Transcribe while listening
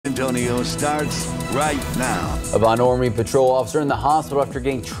Antonio starts right now. A Von Ormy patrol officer in the hospital after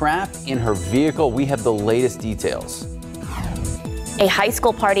getting trapped in her vehicle. We have the latest details. A high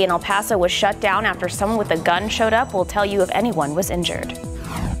school party in El Paso was shut down after someone with a gun showed up. We'll tell you if anyone was injured.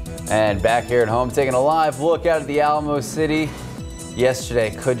 And back here at home, taking a live look out at the Alamo City.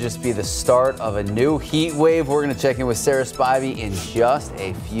 Yesterday could just be the start of a new heat wave. We're going to check in with Sarah Spivey in just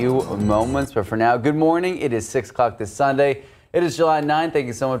a few moments. But for now, good morning. It is 6 o'clock this Sunday. It is July 9th. Thank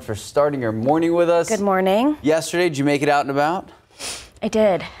you so much for starting your morning with us. Good morning. Yesterday, did you make it out and about? I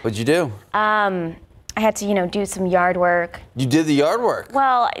did. What'd you do? I had to, do some yard work. You did the yard work?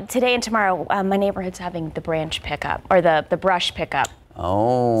 Well, today and tomorrow, my neighborhood's having the branch pickup, or the brush pickup.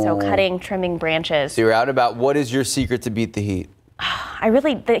 Oh. So cutting, trimming branches. So you're out about. What is your secret to beat the heat?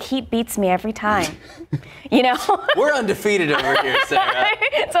 The heat beats me every time. We're undefeated over here, Sarah.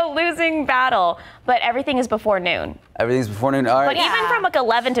 It's a losing battle, but everything is before noon. Everything's before noon. All right. But even from like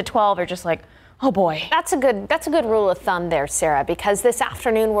 11 to 12, are just like, oh boy. That's a good rule of thumb there, Sarah, because this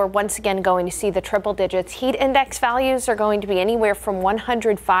afternoon we're once again going to see the triple digits. Heat index values are going to be anywhere from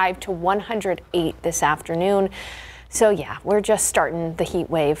 105 to 108 this afternoon. So yeah, we're just starting the heat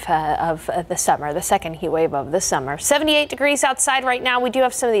wave of the summer, the second heat wave of the summer. 78 degrees outside right now. We do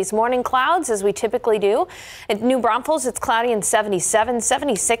have some of these morning clouds, as we typically do. At New Braunfels, it's cloudy in 77,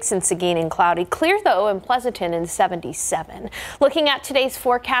 76 in Seguin and cloudy. Clear, though, in Pleasanton in 77. Looking at today's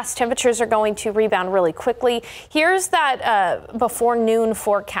forecast, temperatures are going to rebound really quickly. Here's that before noon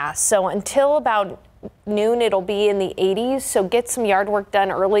forecast. So until about noon, it'll be in the 80s, so get some yard work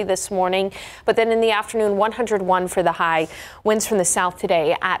done early this morning. But then in the afternoon, 101 for the high. Winds from the south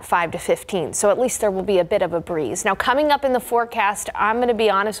today at 5 to 15, so at least there will be a bit of a breeze. Now, coming up in the forecast, I'm going to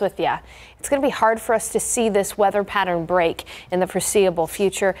be honest with you, it's going to be hard for us to see this weather pattern break in the foreseeable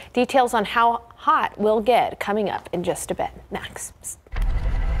future. Details on how hot we'll get coming up in just a bit. Next.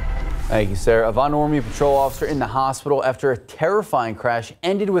 Thank you, Sarah. A Von Ormy patrol officer in the hospital after a terrifying crash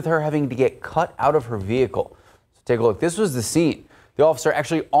ended with her having to get cut out of her vehicle. So take a look. This was the scene. The officer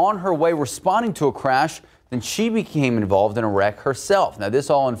actually on her way responding to a crash. Then she became involved in a wreck herself. Now, this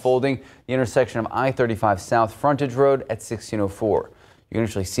all unfolding the intersection of I-35 South Frontage Road at 1604. You can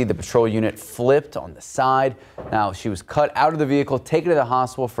actually see the patrol unit flipped on the side. Now, she was cut out of the vehicle, taken to the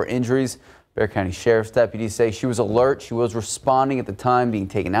hospital for injuries. Bexar County Sheriff's deputies say she was alert. She was responding at the time, being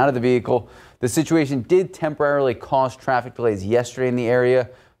taken out of the vehicle. The situation did temporarily cause traffic delays yesterday in the area,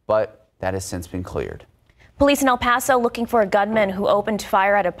 but that has since been cleared. Police in El Paso looking for a gunman who opened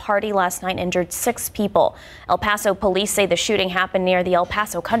fire at a party last night and injured 6 people. El Paso police say the shooting happened near the El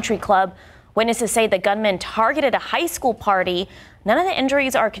Paso Country Club. Witnesses say the gunman targeted a high school party. None of the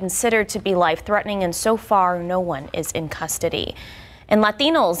injuries are considered to be life-threatening, and so far no one is in custody. And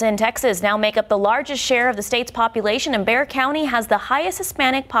Latinos in Texas now make up the largest share of the state's population, and Bexar County has the highest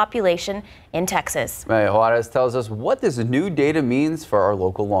Hispanic population in Texas. Juarez tells us what this new data means for our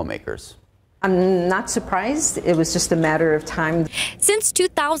local lawmakers. I'm not surprised. It was just a matter of time. Since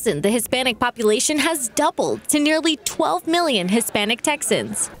 2000, the Hispanic population has doubled to nearly 12 million Hispanic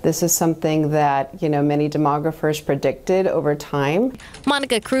Texans. This is something that, many demographers predicted over time.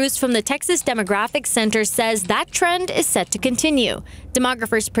 Monica Cruz from the Texas Demographic Center says that trend is set to continue.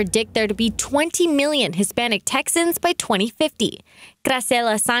 Demographers predict there to be 20 million Hispanic Texans by 2050.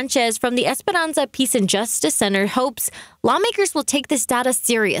 Graciela Sanchez from the Esperanza Peace and Justice Center hopes lawmakers will take this data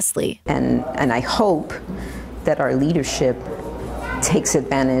seriously. And I hope that our leadership takes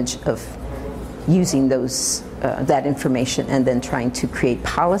advantage of using that information and then trying to create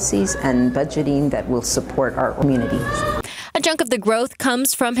policies and budgeting that will support our communities. A chunk of the growth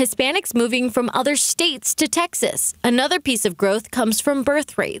comes from Hispanics moving from other states to Texas. Another piece of growth comes from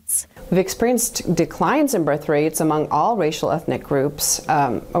birth rates. We've experienced declines in birth rates among all racial ethnic groups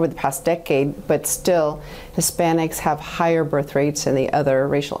over the past decade, but still Hispanics have higher birth rates than the other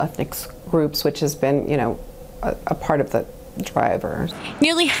racial ethnic groups, which has been, a part of the driver.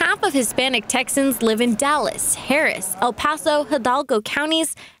 Nearly half of Hispanic Texans live in Dallas, Harris, El Paso, Hidalgo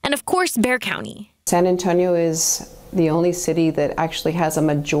counties, and of course, Bexar County. San Antonio is the only city that actually has a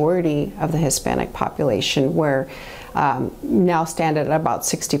majority of the Hispanic population, where now stand at about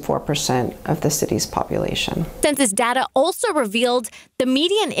 64% of the city's population. Census data also revealed the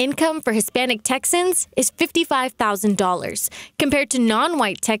median income for Hispanic Texans is $55,000, compared to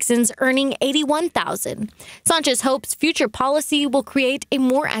non-white Texans earning $81,000. Sanchez hopes future policy will create a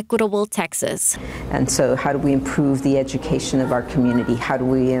more equitable Texas. And so how do we improve the education of our community? How do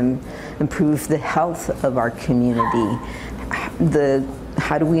we improve the health of our community?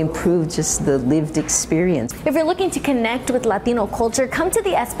 how do we improve just the lived experience? If you're looking to connect with Latino culture, come to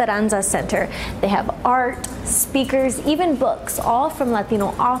the Esperanza Center. They have art, speakers, even books, all from Latino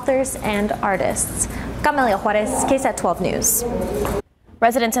authors and artists. Camelia Juarez, KSAT 12 News.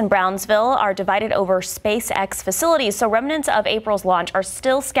 Residents in Brownsville are divided over SpaceX facilities, so remnants of April's launch are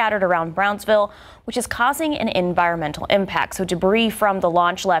still scattered around Brownsville, which is causing an environmental impact. So debris from the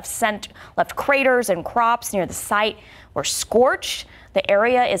launch left craters, and crops near the site were scorched. The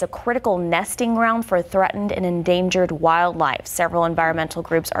area is a critical nesting ground for threatened and endangered wildlife. Several environmental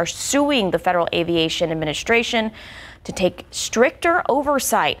groups are suing the Federal Aviation Administration to take stricter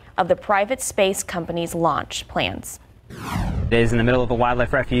oversight of the private space company's launch plans. It is in the middle of a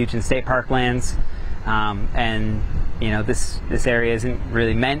wildlife refuge in state parklands, and you know this area isn't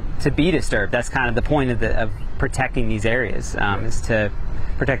really meant to be disturbed. That's kind of the point of protecting these areas, is to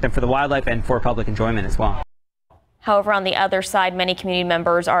protect them for the wildlife and for public enjoyment as well. However, on the other side, many community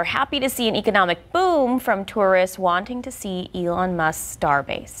members are happy to see an economic boom from tourists wanting to see Elon Musk's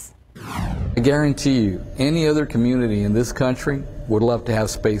starbase. I guarantee you, any other community in this country would love to have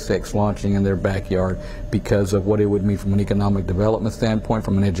SpaceX launching in their backyard because of what it would mean from an economic development standpoint,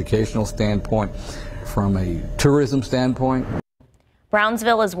 from an educational standpoint, from a tourism standpoint.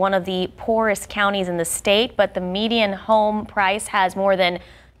 Brownsville is one of the poorest counties in the state, but the median home price has more than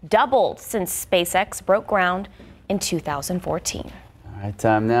doubled since SpaceX broke ground in 2014. All right,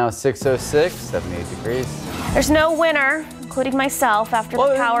 time now 6:06, 78 degrees. There's no winner, including myself, after the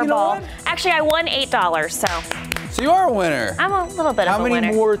Powerball. Actually, I won $8, So you are a winner. I'm a little bit of a winner. How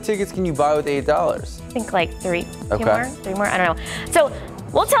many more tickets can you buy with $8? I think like three. Okay. Three more, I don't know. So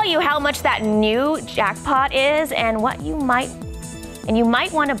we'll tell you how much that new jackpot is and what you might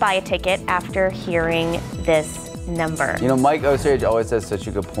want to buy a ticket after hearing this number. You know, Mike Osage always has such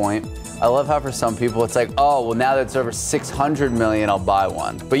a good point. I love how for some people it's like, oh, well, now that it's over 600 million, I'll buy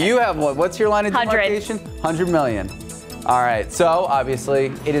one. But you have what? What's your line of demarcation? 100 million. All right, so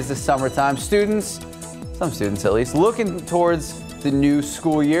obviously it is the summertime. Students, some students at least, looking towards the new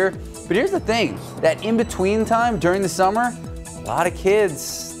school year. But here's the thing, that in-between time during the summer, a lot of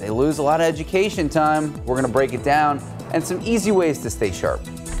kids, they lose a lot of education time. We're gonna break it down and some easy ways to stay sharp.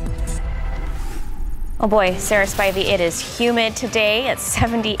 Oh boy, Sarah Spivey, it is humid today at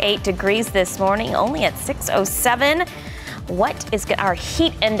 78 degrees this morning, only at 6:07. What is our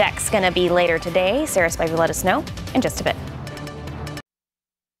heat index going to be later today? Sarah Spivey, let us know in just a bit.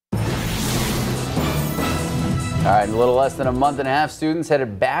 All right, in a little less than a month and a half, students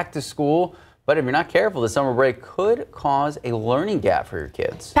headed back to school. But if you're not careful, the summer break could cause a learning gap for your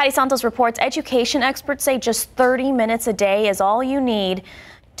kids. Patty Santos reports education experts say just 30 minutes a day is all you need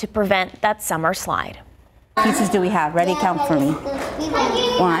to prevent that summer slide. Pieces do we have? Ready? Count for me.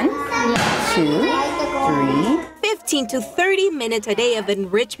 1, 2, 3. 15 to 30 minutes a day of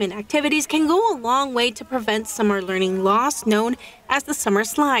enrichment activities can go a long way to prevent summer learning loss, known as the summer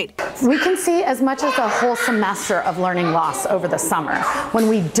slide. We can see as much as a whole semester of learning loss over the summer when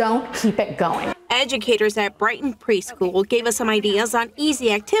we don't keep it going. Educators at Brighton Preschool gave us some ideas on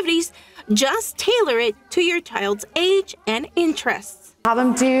easy activities. Just tailor it to your child's age and interests. Have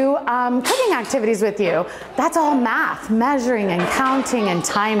them do cooking activities with you. That's all math, measuring and counting and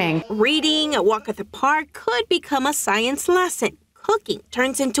timing. Reading, a walk at the park could become a science lesson. Cooking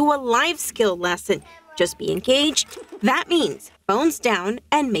turns into a life skill lesson. Just be engaged. That means phones down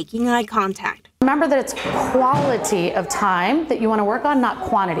and making eye contact. Remember that it's quality of time that you want to work on, not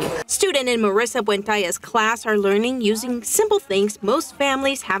quantity. Student in Marissa Buentaya's class are learning using simple things most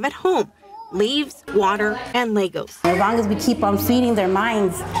families have at home. Leaves, water, and Legos. As long as we keep on feeding their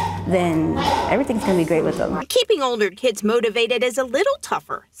minds, then everything's going to be great with them. Keeping older kids motivated is a little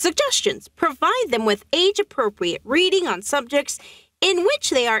tougher. Suggestions: provide them with age-appropriate reading on subjects in which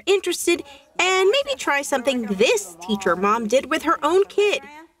they are interested, and maybe try something this teacher mom did with her own kid.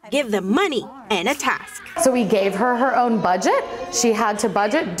 Give them money and a task. So we gave her her own budget. She had to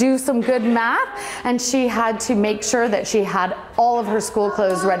budget, do some good math, and she had to make sure that she had all of her school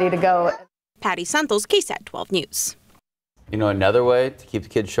clothes ready to go. Patty Santos, KSAT 12 News. You know another way to keep the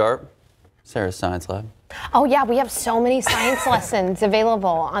kids sharp? Sarah's Science Lab. Oh yeah, we have so many science lessons available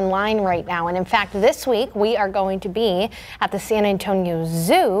online right now. And in fact, this week we are going to be at the San Antonio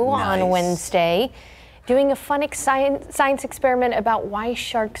Zoo on Wednesday doing a fun science experiment about why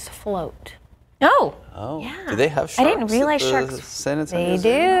sharks float. Oh. Yeah. Do they have sharks? I didn't realize sharks. San Antonio They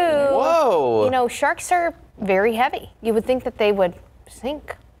do. Whoa. You know, sharks are very heavy. You would think that they would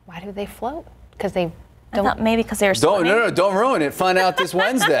sink. Why do they float? Because they don't. I thought maybe because they were swimming. Don't ruin it. Find out this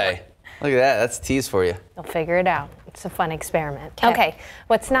Wednesday. Look at that. That's a tease for you. They'll figure it out. It's a fun experiment. Okay,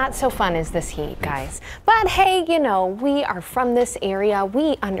 what's not so fun is this heat, guys. But hey, you know, we are from this area.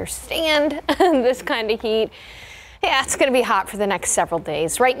 We understand this kind of heat. Yeah, it's going to be hot for the next several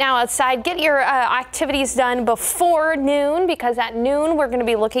days. Right now outside, get your activities done before noon, because at noon we're going to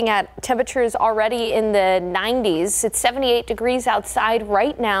be looking at temperatures already in the 90s. It's 78 degrees outside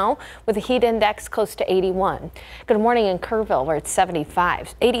right now with a heat index close to 81. Good morning in Kerrville, where it's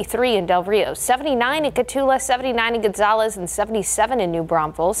 75, 83 in Del Rio, 79 in Cotulla, 79 in Gonzales, and 77 in New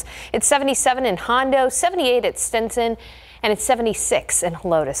Braunfels. It's 77 in Hondo, 78 at Stinson, and it's 76 in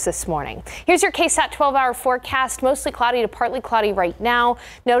Helotes this morning. Here's your KSAT 12-hour forecast. Mostly cloudy to partly cloudy right now.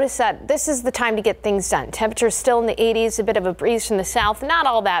 Notice that this is the time to get things done. Temperatures still in the 80s, a bit of a breeze from the south, not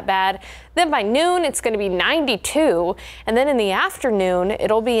all that bad. Then by noon, it's going to be 92. And then in the afternoon,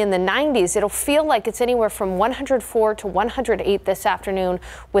 it'll be in the 90s. It'll feel like it's anywhere from 104 to 108 this afternoon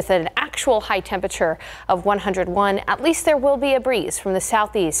with an actual high temperature of 101. At least there will be a breeze from the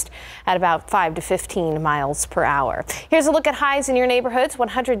southeast at about 5 to 15 miles per hour. Here's a look at highs in your neighborhoods.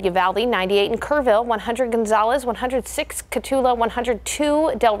 100 Uvalde, 98 in Kerrville, 100 Gonzales, 106 Cotulla,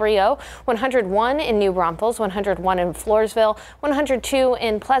 102 Del Rio, 101 in New Braunfels, 101 in Floresville, 102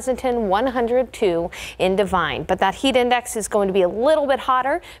 in Pleasanton, 102 in Devine. But that heat index is going to be a little bit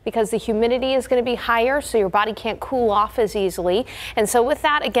hotter because the humidity is going to be higher, so your body can't cool off as easily. And so with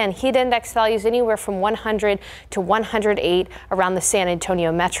that, again, heat index values anywhere from 100 to 108 around the San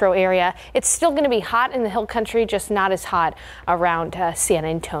Antonio metro area. It's still going to be hot in the hill country, just not as hot around San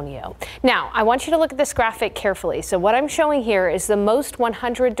Antonio. Now, I want you to look at this graphic carefully. So what I'm showing here is the most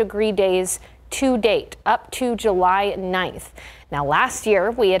 100-degree days to date, up to July 9th. Now, last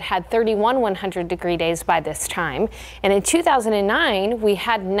year, we had 31 100-degree days by this time. And in 2009, we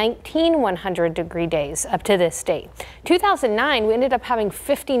had 19 100-degree days up to this date. 2009, we ended up having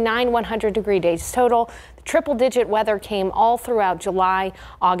 59 100-degree days total. The triple-digit weather came all throughout July,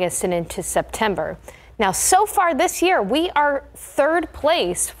 August, and into September. Now, so far this year, we are third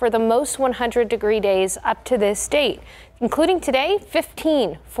place for the most 100-degree days up to this date, including today,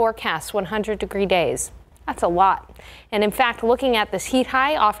 15 forecast 100-degree days. That's a lot. And in fact, looking at this heat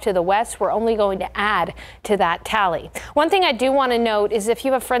high off to the west, we're only going to add to that tally. One thing I do want to note is if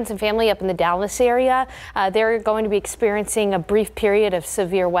you have friends and family up in the Dallas area, they're going to be experiencing a brief period of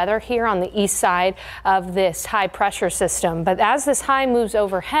severe weather here on the east side of this high pressure system. But as this high moves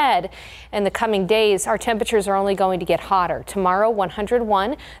overhead in the coming days, our temperatures are only going to get hotter. Tomorrow,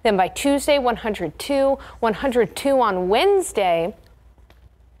 101, then by Tuesday, 102, 102 on Wednesday.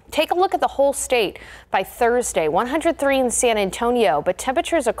 Take a look at the whole state by Thursday, 103 in San Antonio, but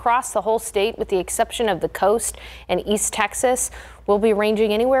temperatures across the whole state, with the exception of the coast and East Texas, will be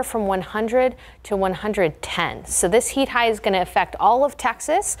ranging anywhere from 100 to 110. So this heat high is going to affect all of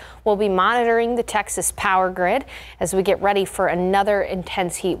Texas. We'll be monitoring the Texas power grid as we get ready for another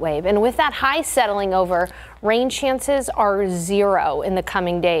intense heat wave. And with that high settling over, rain chances are 0 in the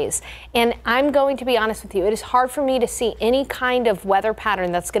coming days. And I'm going to be honest with you, it is hard for me to see any kind of weather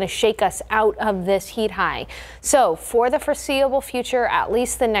pattern that's going to shake us out of this heat high. So for the foreseeable future, at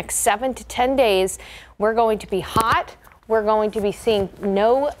least the next 7 to 10 days, we're going to be hot. We're going to be seeing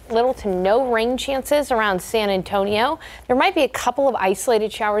little to no rain chances around San Antonio. There might be a couple of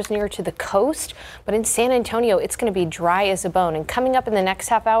isolated showers near to the coast, but in San Antonio, it's going to be dry as a bone. And coming up in the next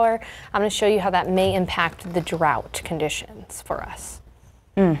half hour, I'm going to show you how that may impact the drought conditions for us.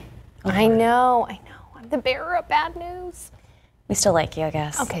 I know. I'm the bearer of bad news. We still like you, I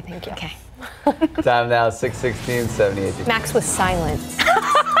guess. Okay, thank you. Okay. Time now, 6:16, 78 degrees. Max was silent.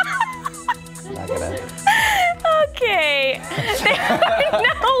 Not gonna. Okay, there are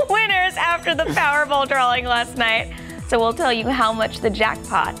no winners after the Powerball drawing last night, so we'll tell you how much the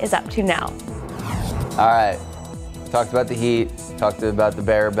jackpot is up to now. All right, talked about the heat, talked about the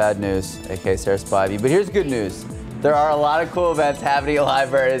bearer of bad news, aka Sarah Spivey, but here's good news. There are a lot of cool events happening at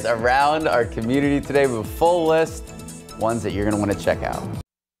libraries around our community today. We have a full list, ones that you're going to want to check out.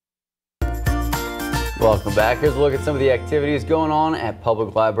 Welcome back. Here's a look at some of the activities going on at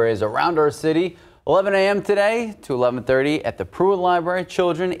public libraries around our city. 11 a.m. today to 11:30 at the Pruitt Library.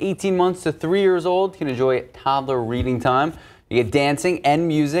 Children 18 months to 3 years old can enjoy toddler reading time. You get dancing and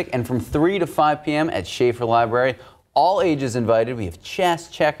music, and from 3 to 5 p.m. at Schaefer Library. All ages invited. We have chess,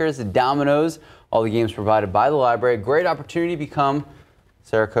 checkers, dominoes, all the games provided by the library. Great opportunity to become,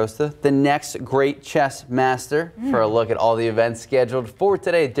 Sarah Costa, the next great chess master. For a look at all the events scheduled for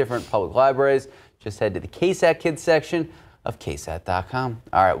today at different public libraries, just head to the KSAT Kids section of KSAT.com.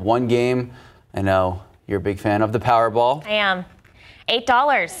 All right, one game. I know you're a big fan of the Powerball. I am.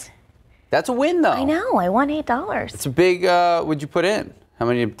 $8. That's a win, though. I know. I won $8. It's a big, what'd you put in? How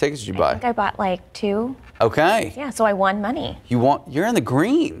many tickets did you buy? I think I bought like 2. Okay. Yeah, so I won money. You're in the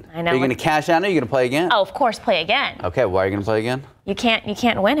green. I know. Are you going to cash out or are you going to play again? Oh, of course, play again. Okay, why are you going to play again? You can't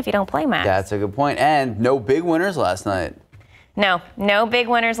win if you don't play, Max. That's a good point. And no big winners last night. No big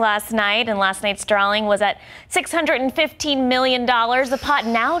winners last night, and last night's drawing was at $615 million. The pot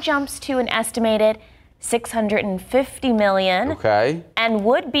now jumps to an estimated $650 million. Okay. And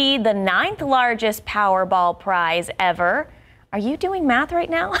would be the 9th largest Powerball prize ever. Are you doing math right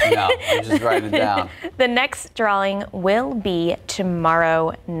now? No, I'm just writing it down. The next drawing will be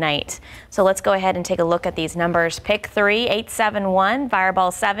tomorrow night. So let's go ahead and take a look at these numbers. Pick 3, 871,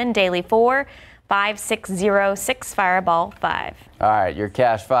 Fireball 7, Daily 4, 5606, Fireball 5. All right, your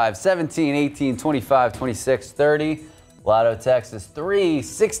cash 5, 17, 18, 25, 26, 30. Lotto Texas 3,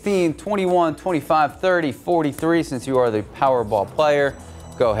 16, 21, 25, 30, 43. Since you are the Powerball player,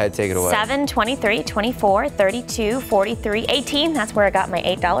 go ahead, take it away. 7, 23, 24, 32, 43, 18. That's where I got my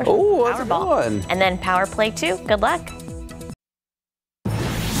 $8. Oh, that's a good one. And then Power Play 2. Good luck.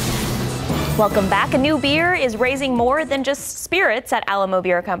 Welcome back. A new beer is raising more than just spirits at Alamo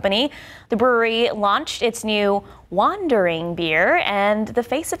Beer Company. The brewery launched its new Wandering beer, and the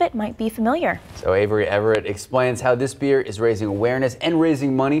face of it might be familiar. So Avery Everett explains how this beer is raising awareness and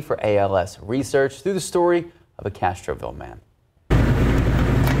raising money for ALS research through the story of a Castroville man.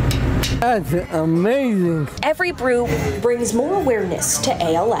 That's amazing. Every brew brings more awareness to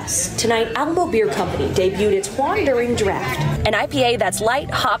ALS. Tonight, Alamo Beer Company debuted its Wandering Draft, an IPA that's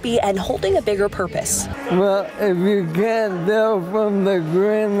light, hoppy, and holding a bigger purpose. Well, if you can't tell from the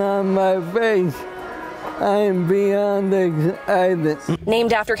grin on my face, I am beyond excited.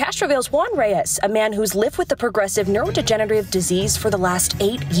 Named after Castroville's Juan Reyes, a man who's lived with the progressive neurodegenerative disease for the last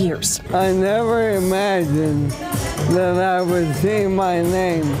 8 years. I never imagined that I would see my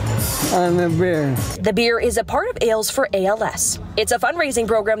name on the beer. The beer is a part of Ales for ALS. It's a fundraising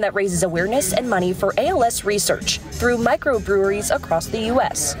program that raises awareness and money for ALS research through microbreweries across the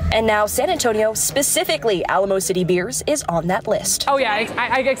U.S. And now San Antonio, specifically Alamo City Beers, is on that list. Oh yeah,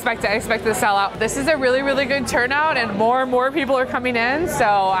 I expect it. I expect to sell out. This is a really good turnout, and more people are coming in, so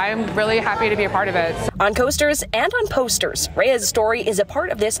I'm really happy to be a part of it. On coasters and on posters, Reyes' story is a part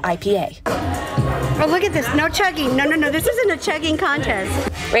of this IPA. Oh, look at this. No chugging. No, this isn't a chugging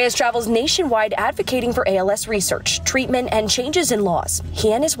contest. Reyes travels nationwide advocating for ALS research, treatment, and changes in laws.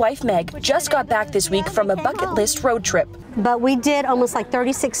 He and his wife, Meg, just got back this week from a bucket list road trip. But we did almost like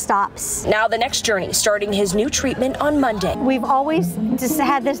 36 stops. Now the next journey, starting his new treatment on Monday. We've always just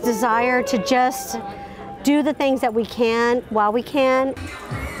had this desire to just do the things that we can while we can.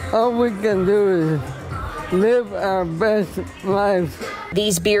 All we can do is live our best lives.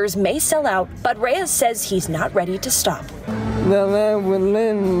 These beers may sell out, but Reyes says he's not ready to stop. That I would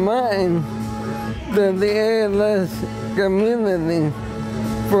lend mine to the ALS community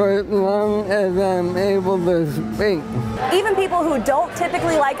for as long as I'm able to speak. Even people who don't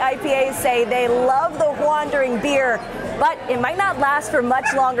typically like IPAs say they love the Wandering beer, but it might not last for much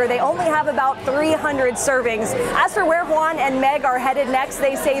longer. They only have about 300 servings. As for where Juan and Meg are headed next,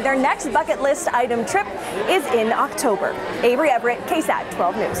 they say their next bucket list item trip is in October. Avery Everett, KSAT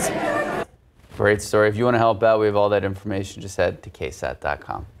 12 News. Great story. If you want to help out, we have all that information. Just head to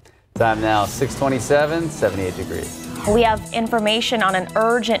KSAT.com. Time now, 6:27, 78 degrees. We have information on an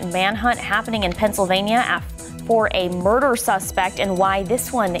urgent manhunt happening in Pennsylvania for a murder suspect and why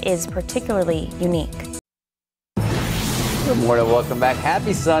this one is particularly unique. Good morning, welcome back.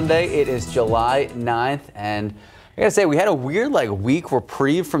 Happy Sunday. It is July 9th, and I gotta say, we had a weird week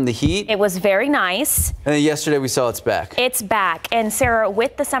reprieve from the heat. It was very nice. And then yesterday we saw it's back. It's back. And Sarah,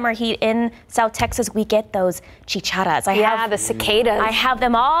 with the summer heat in South Texas, we get those chicharras. The cicadas. I have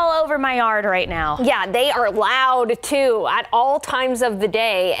them all over my yard right now. Yeah, they are loud too at all times of the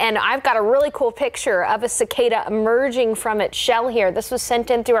day. And I've got a really cool picture of a cicada emerging from its shell here. This was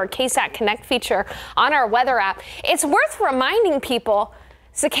sent in through our KSAT Connect feature on our weather app. It's worth reminding people,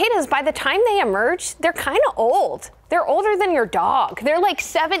 cicadas, by the time they emerge, they're kind of old. They're older than your dog. They're like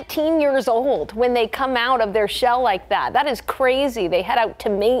 17 years old when they come out of their shell like that. That is crazy. They head out to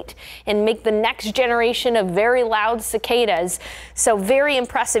mate and make the next generation of very loud cicadas. So very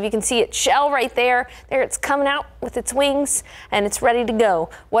impressive. You can see its shell right there. There it's coming out with its wings and it's ready to go.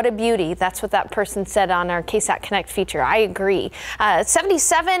 What a beauty. That's what that person said on our KSAT Connect feature. I agree.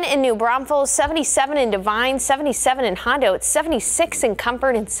 77 in New Braunfels, 77 in Devine, 77 in Hondo. It's 76 in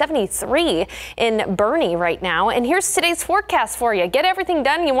Comfort and 73 in Bernie right now. And here's here's today's forecast for you. Get everything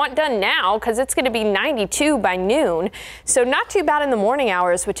done you want done now because it's going to be 92 by noon. So not too bad in the morning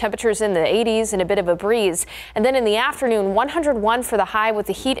hours with temperatures in the 80s and a bit of a breeze. And then in the afternoon, 101 for the high with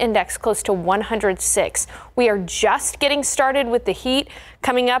the heat index close to 106. We are just getting started with the heat.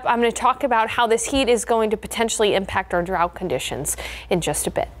 Coming up, I'm going to talk about how this heat is going to potentially impact our drought conditions in just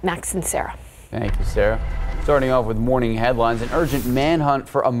a bit. Max and Sarah. Thank you, Sarah. Starting off with morning headlines, an urgent manhunt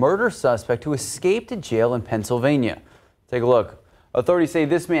for a murder suspect who escaped jail in Pennsylvania. Take a look. Authorities say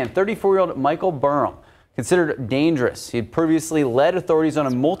this man, 34-year-old Michael Burham, considered dangerous. He had previously led authorities on a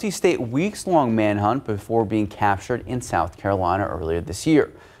multi-state weeks-long manhunt before being captured in South Carolina earlier this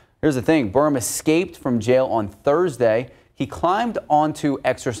year. Here's the thing. Burham escaped from jail on Thursday. He climbed onto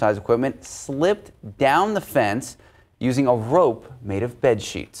exercise equipment, slipped down the fence using a rope made of bed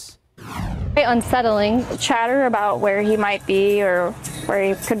sheets. Very unsettling chatter about where he might be or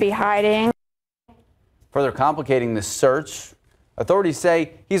where he could be hiding. Further complicating the search, authorities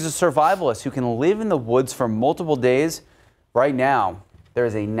say he's a survivalist who can live in the woods for multiple days. Right now, there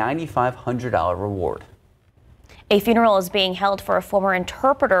is a $9,500 reward. A funeral is being held for a former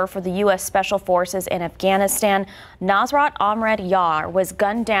interpreter for the U.S. Special Forces in Afghanistan. Nasrat Ahmed Yar was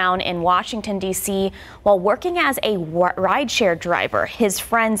gunned down in Washington, D.C. while working as a rideshare driver. His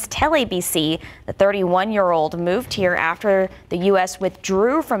friends tell ABC the 31-year-old moved here after the U.S.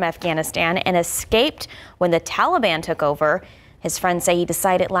 withdrew from Afghanistan and escaped when the Taliban took over. His friends say he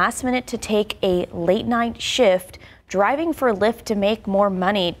decided last minute to take a late-night shift, driving for Lyft to make more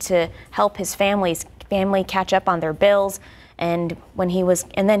money to help his family catch up on their bills, and then he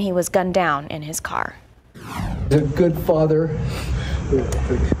was gunned down in his car. A good father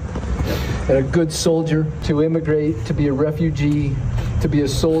and a good soldier, to immigrate, to be a refugee, to be a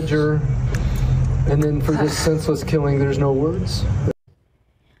soldier, and then for this senseless killing, there's no words.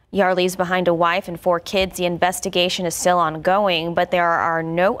 Yar leaves behind a wife and 4 kids. The investigation is still ongoing, but there are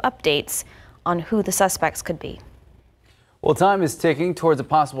no updates on who the suspects could be. Well, time is ticking towards a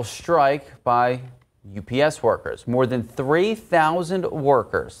possible strike by UPS workers. More than 3,000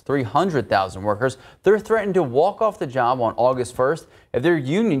 workers, 300,000 workers, they're threatened to walk off the job on August 1st if their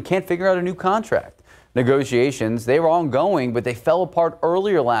union can't figure out a new contract. Negotiations, they were ongoing, but they fell apart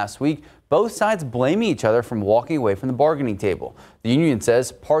earlier last week, both sides blaming each other from walking away from the bargaining table. The union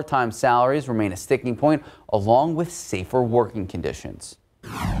says part-time salaries remain a sticking point, along with safer working conditions.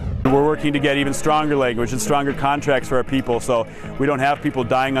 We're working to get even stronger language and stronger contracts for our people so we don't have people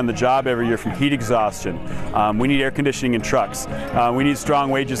dying on the job every year from heat exhaustion. We need air conditioning in trucks. We need strong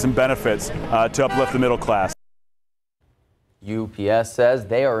wages and benefits to uplift the middle class. UPS says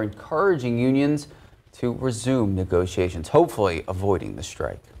they are encouraging unions to resume negotiations, hopefully avoiding the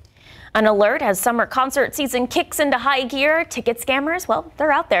strike. An alert as summer concert season kicks into high gear. Ticket scammers, well,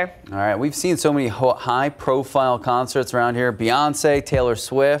 they're out there. All right, we've seen so many high-profile concerts around here. Beyonce, Taylor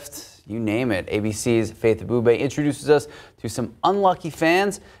Swift, you name it. ABC's Faith Abube introduces us to some unlucky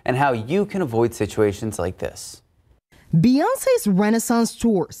fans and how you can avoid situations like this. Beyonce's Renaissance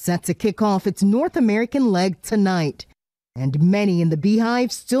Tour set to kick off its North American leg tonight. And many in the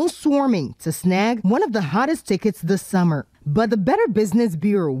Beehive still swarming to snag one of the hottest tickets this summer. But the Better Business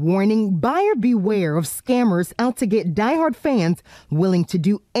Bureau warning buyer beware of scammers out to get diehard fans willing to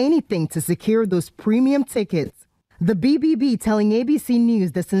do anything to secure those premium tickets. The BBB telling ABC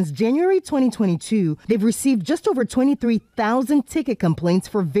News that since January 2022, they've received just over 23,000 ticket complaints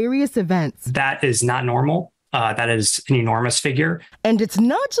for various events. That is not normal. That is an enormous figure. And it's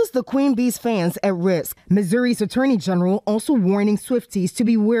not just the Queen Bee's fans at risk. Missouri's Attorney General also warning Swifties to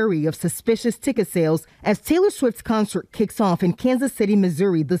be wary of suspicious ticket sales as Taylor Swift's concert kicks off in Kansas City,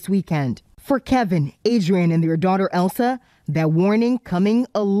 Missouri this weekend. For Kevin, Adrian, and their daughter Elsa, that warning coming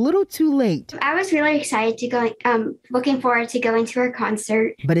a little too late. I was really excited to go, looking forward to going to her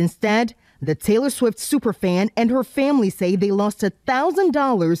concert. But instead, the Taylor Swift superfan and her family say they lost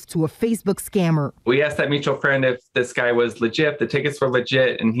 $1,000 to a Facebook scammer. We asked that mutual friend if this guy was legit, the tickets were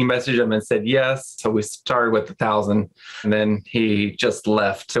legit, and he messaged him and said yes. So we started with $1,000, and then he just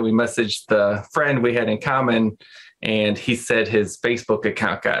left. So we messaged the friend we had in common, and he said his Facebook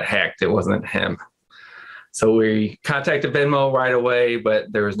account got hacked. It wasn't him. So we contacted Venmo right away, but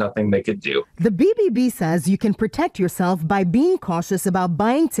there was nothing they could do. The BBB says you can protect yourself by being cautious about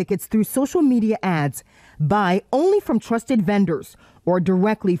buying tickets through social media ads. Buy only from trusted vendors or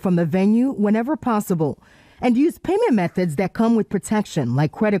directly from the venue whenever possible. And use payment methods that come with protection,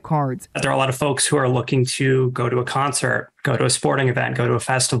 like credit cards. There are a lot of folks who are looking to go to a concert, go to a sporting event, go to a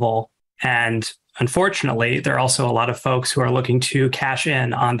festival. And unfortunately, there are also a lot of folks who are looking to cash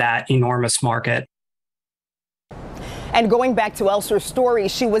in on that enormous market. And going back to Elsher's story,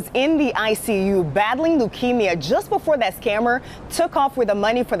 she was in the ICU battling leukemia just before that scammer took off with the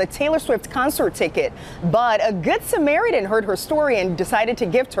money for the Taylor Swift concert ticket. But a good Samaritan heard her story and decided to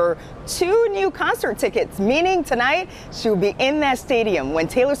gift her 2 new concert tickets, meaning tonight she'll be in that stadium when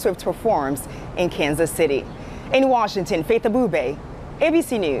Taylor Swift performs in Kansas City. In Washington, Faith Abube,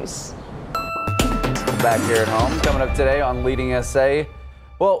 ABC News. Back here at home, coming up today on Leading SA.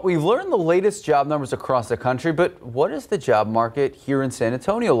 Well, we've learned the latest job numbers across the country, but what does the job market here in San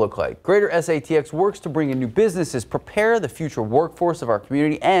Antonio look like? Greater SATX works to bring in new businesses, prepare the future workforce of our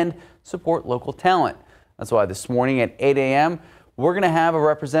community, and support local talent. That's why this morning at 8 a.m., we're going to have a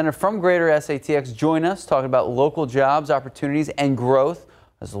representative from Greater SATX join us talking about local jobs, opportunities, and growth,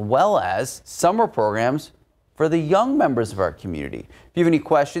 as well as summer programs for the young members of our community. If you have any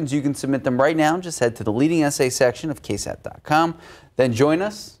questions, you can submit them right now. Just head to the Leading SA section of KSAT.com. Then join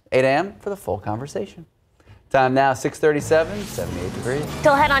us 8 a.m. for the full conversation. Time now 6:37, 78 degrees.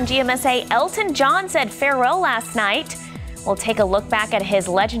 Still ahead on GMSA, Elton John said farewell last night. We'll take a look back at his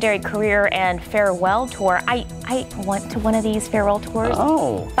legendary career and farewell tour. I went to one of these farewell tours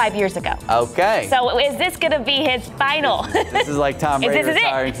 5 years ago. Okay. So is this going to be his final? This is like Tom Brady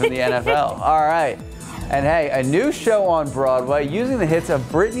retiring from the NFL. All right. And hey, a new show on Broadway using the hits of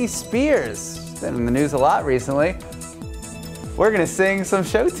Britney Spears. Been in the news a lot recently. We're going to sing some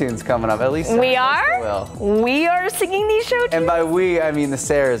show tunes coming up. At least we are? We are singing these show tunes? And by we, I mean the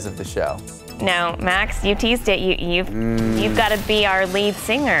Sarahs of the show. No, Max, you teased it. You've got to be our lead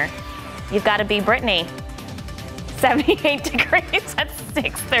singer. You've got to be Britney. 78 degrees at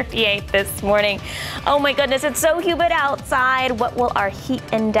 6:38 this morning. Oh my goodness, it's so humid outside. What will our heat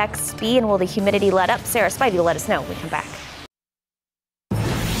index be, and will the humidity let up? Sarah Spivey will let us know when we come back.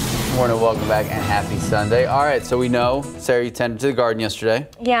 Good morning, welcome back, and happy Sunday. All right, so we know, Sarah, you tended to the garden yesterday.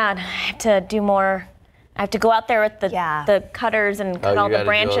 Yeah, I have to do more. I have to go out there with the cutters and cut all the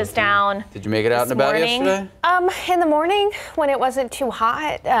branches down. Did you make it out and about yesterday? In the morning when it wasn't too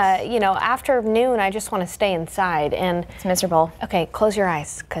hot, after noon, I just want to stay inside. And it's miserable. Okay, close your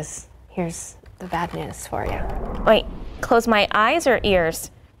eyes, because here's the bad news for you. Wait, close my eyes or ears?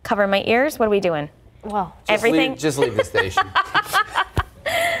 Cover my ears? What are we doing? Well, everything. Just leave the station.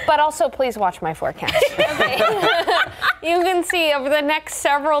 But also, please watch my forecast. Okay. You can see over the next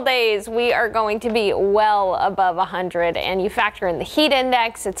several days, we are going to be well above 100. And you factor in the heat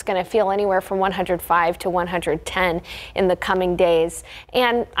index, it's going to feel anywhere from 105 to 110 in the coming days.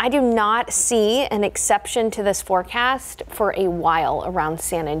 And I do not see an exception to this forecast for a while around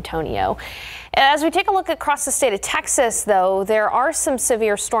San Antonio. As we take a look across the state of Texas, though, there are some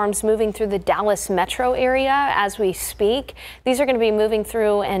severe storms moving through the Dallas metro area as we speak. These are going to be moving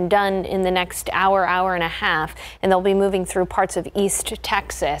through and done in the next hour and a half, and they'll be moving through parts of East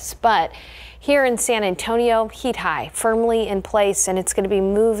Texas. But here in San Antonio, heat high firmly in place, and it's going to be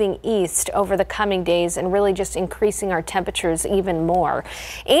moving east over the coming days and really just increasing our temperatures even more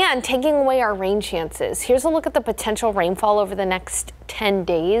and taking away our rain chances. Here's a look at the potential rainfall over the next 10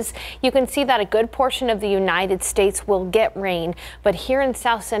 days. You can see that a good portion of the United States will get rain, but here in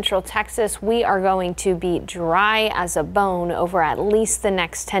South Central Texas, we are going to be dry as a bone over at least the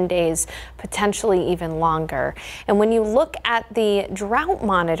next 10 days, potentially even longer. And when you look at the drought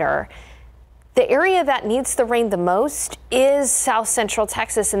monitor, the area that needs the rain the most is South Central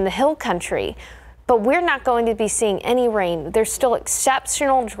Texas in the hill country. But we're not going to be seeing any rain. There's still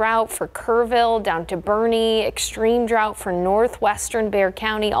exceptional drought for Kerrville down to Bernie, extreme drought for northwestern Bexar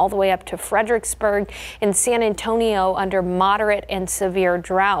County all the way up to Fredericksburg, and San Antonio under moderate and severe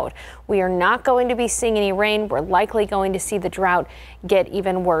drought. We are not going to be seeing any rain. We're likely going to see the drought get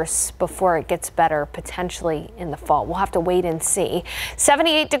even worse before it gets better, potentially in the fall. We'll have to wait and see.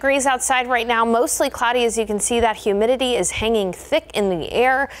 78 degrees outside right now, mostly cloudy. As you can see, that humidity is hanging thick in the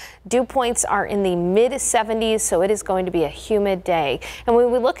air. Dew points are in the mid 70s, so it is going to be a humid day. And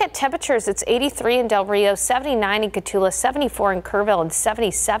when we look at temperatures, it's 83 in Del Rio, 79 in Cotulla, 74 in Kerrville, and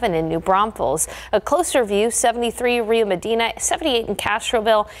 77 in New Braunfels. A closer view, 73 Rio Medina, 78 in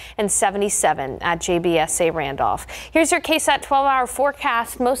Castroville, and 77 at GMSA Randolph. Here's your KSAT 12-hour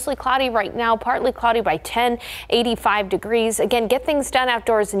forecast. Mostly cloudy right now, partly cloudy by 10, 85 degrees. Again, get things done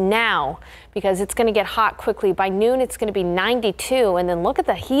outdoors now because it's going to get hot quickly. By noon, it's going to be 92. And then look at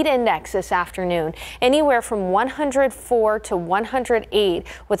the heat index this afternoon. Anywhere from 104 to 108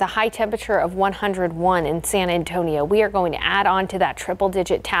 with a high temperature of 101 in San Antonio. We are going to add on to that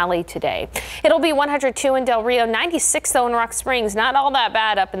triple-digit tally today. It'll be 102 in Del Rio, 96 though in Rock Springs. Not all that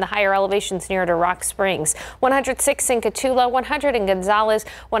bad up in the higher higher elevations near to Rock Springs. 106 in Cotulla, 100 in Gonzales,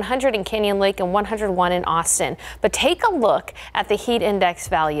 100 in Canyon Lake, and 101 in Austin. But take a look at the heat index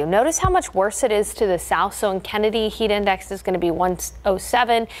value. Notice how much worse it is to the south. So in Kennedy, heat index is going to be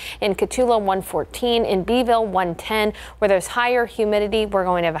 107, in Cotulla 114, in Beeville 110. Where there's higher humidity, we're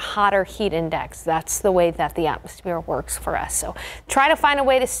going to have a hotter heat index. That's the way that the atmosphere works for us. So try to find a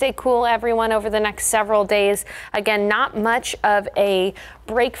way to stay cool, everyone, over the next several days. Again, not much of a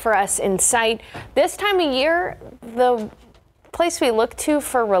break for us in sight. This time of year, the place we look to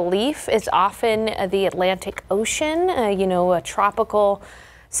for relief is often the Atlantic Ocean. A tropical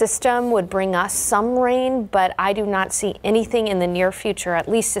system would bring us some rain, but I do not see anything in the near future, at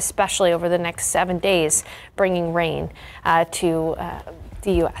least especially over the next 7 days, bringing rain to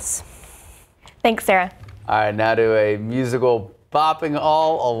the U.S. Thanks, Sarah. All right, now to a musical bopping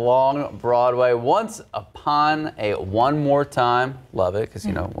all along Broadway. Once Upon a One More Time. Love it, because,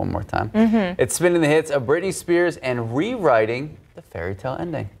 one more time. It's spinning the hits of Britney Spears and rewriting the fairy tale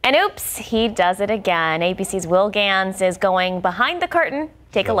ending. And oops, he does it again. ABC's Will Gans is going behind the curtain.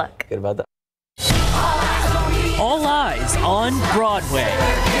 Take a look. Good about that. All eyes on Broadway.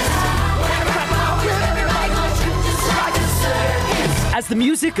 As the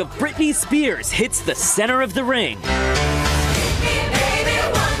music of Britney Spears hits the center of the ring.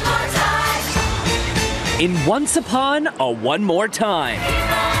 In Once Upon a One More Time.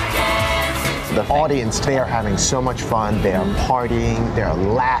 The audience, they are having so much fun. They are partying, they're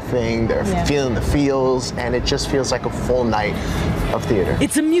laughing, they're feeling the feels, and it just feels like a full night of theater.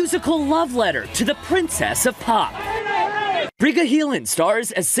 It's a musical love letter to the princess of pop. Briga Heelan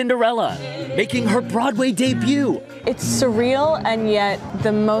stars as Cinderella, making her Broadway debut. It's surreal and yet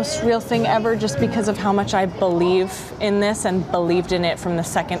the most real thing ever, just because of how much I believe in this and believed in it from the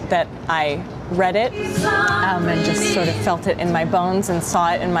second that I read it and just sort of felt it in my bones and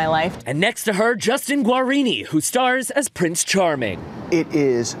saw it in my life. And next to her, Justin Guarini, who stars as Prince Charming. It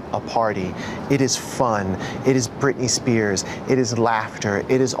is a party. It is fun. It is Britney Spears. It is laughter.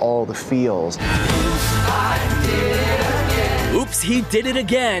 It is all the feels. Oops, he did it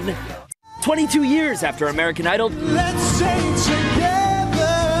again. 22 years after American Idol, let's sing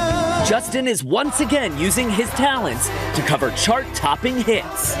together. Justin is once again using his talents to cover chart-topping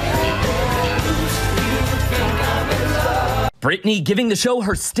hits. Britney giving the show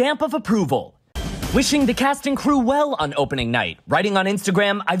her stamp of approval. Wishing the cast and crew well on opening night. Writing on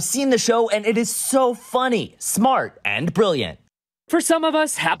Instagram, "I've seen the show and it is so funny, smart, and brilliant." For some of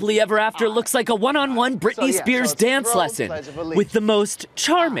us, Happily Ever After looks like a one-on-one Britney Spears dance lesson with the most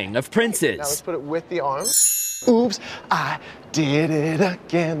charming of princes. Now let's put it with the arms. Oops, I did it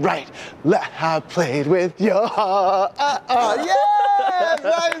again. Right, I played with your heart. Yes,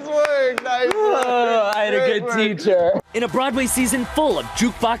 nice work, nice work. I had a good teacher. In a Broadway season full of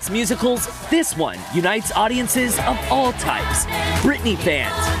jukebox musicals, this one unites audiences of all types. Britney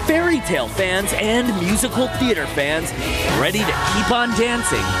fans, fairy tale fans, and musical theater fans ready to keep on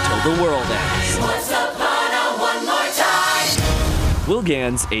dancing till the world ends. Once upon a one more time. Will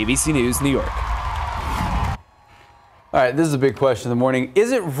Gans, ABC News, New York. All right, this is a big question in the morning.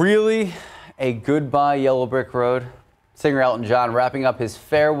 Is it really a goodbye Yellow Brick Road? Singer Elton John wrapping up his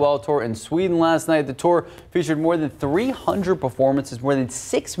farewell tour in Sweden last night. The tour featured more than 300 performances, more than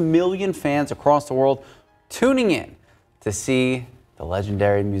 6 million fans across the world tuning in to see the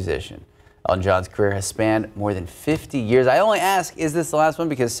legendary musician. Elton John's career has spanned more than 50 years. I only ask, is this the last one?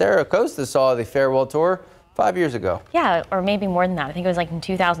 Because Sarah Acosta saw the farewell tour 5 years ago. Yeah, or maybe more than that. I think it was like in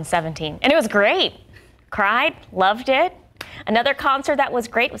 2017. And it was great. Cried, loved it. Another concert that was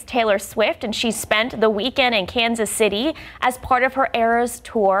great was Taylor Swift, and she spent the weekend in Kansas City as part of her Eras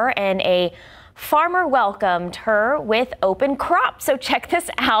tour, and a farmer welcomed her with open crops. So check this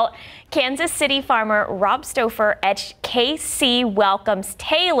out. Kansas City farmer Rob Stouffer at KC welcomes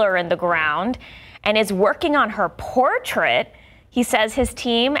Taylor in the ground and is working on her portrait. He says his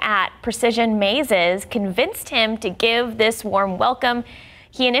team at Precision Mazes convinced him to give this warm welcome.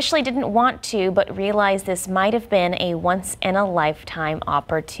 He initially didn't want to, but realized this might have been a once-in-a-lifetime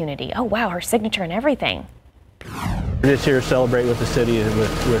opportunity. Oh, wow, her signature and everything. We're just here to celebrate with the city and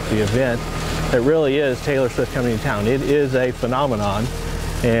with the event. It really is Taylor Swift coming to town. It is a phenomenon,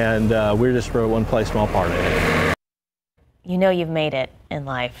 and we're just one play small part of it. You know you've made it in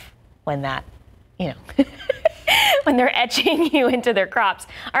life when that, when they're etching you into their crops.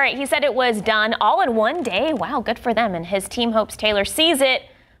 All right, he said it was done all in one day. Wow, good for them. And his team hopes Taylor sees it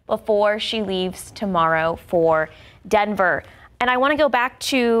before she leaves tomorrow for Denver. And I want to go back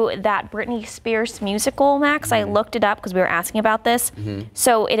to that Britney Spears musical, Max. I looked it up because we were asking about this.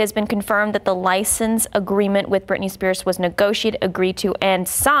 So it has been confirmed that the license agreement with Britney Spears was negotiated, agreed to, and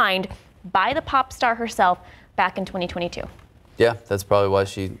signed by the pop star herself back in 2022. Yeah, that's probably why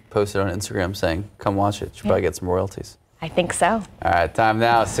she posted on Instagram saying, come watch it. She'll probably get some royalties. I think so. All right, time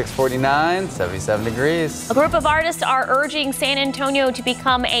now, 6:49, 77 degrees. A group of artists are urging San Antonio to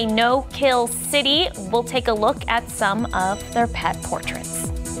become a no-kill city. We'll take a look at some of their pet portraits.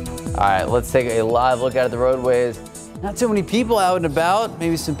 All right, let's take a live look out at the roadways. Not too many people out and about.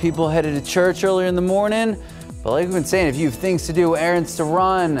 Maybe some people headed to church earlier in the morning. But like we've been saying, if you have things to do, errands to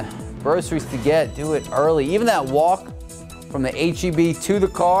run, groceries to get, do it early. Even that walk from the HEB to the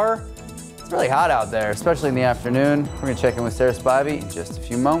car, it's really hot out there, especially in the afternoon. We're going to check in with Sarah Spivey in just a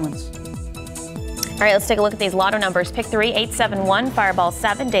few moments. All right, let's take a look at these lotto numbers. Pick 3, 871, Fireball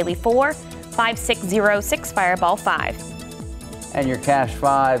 7, Daily 4, 5606, Fireball 5. And your cash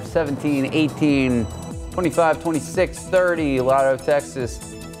 5, 17, 18, 25, 26, 30. Lotto Texas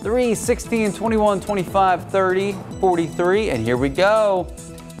 3, 16, 21, 25, 30, 43. And here we go.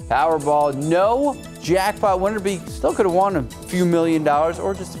 Powerball, no jackpot winner, but you still could have won a few $1 million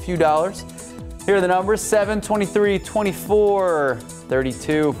or just a few dollars. Here are the numbers: 7, 23, 24,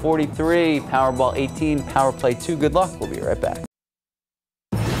 32, 43, Powerball 18, Power Play 2. Good luck. We'll be right back.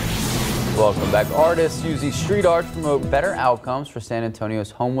 Welcome back. Artists using street art to promote better outcomes for San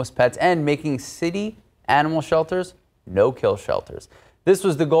Antonio's homeless pets and making city animal shelters no-kill shelters. This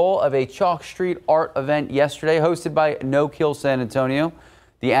was the goal of a Chalk Street art event yesterday hosted by No Kill San Antonio.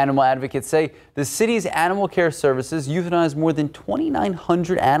 The animal advocates say the city's animal care services euthanized more than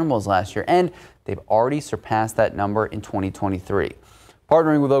 2,900 animals last year, and they've already surpassed that number in 2023.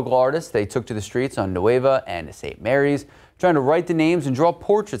 Partnering with local artists, they took to the streets on Nueva and St. Mary's, trying to write the names and draw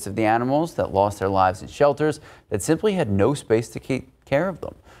portraits of the animals that lost their lives in shelters that simply had no space to take care of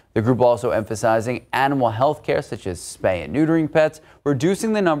them. The group also emphasizing animal health care, such as spay and neutering pets,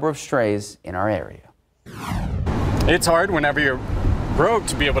 reducing the number of strays in our area. It's hard whenever you're broke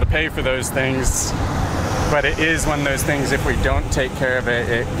to be able to pay for those things, but it is one of those things, if we don't take care of it,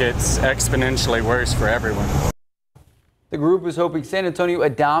 it gets exponentially worse for everyone. The group is hoping San Antonio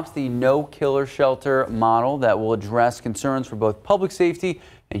adopts the no-killer shelter model that will address concerns for both public safety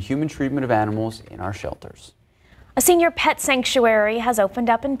and human treatment of animals in our shelters. A senior pet sanctuary has opened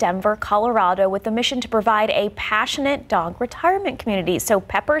up in Denver, Colorado, with the mission to provide a passionate dog retirement community. So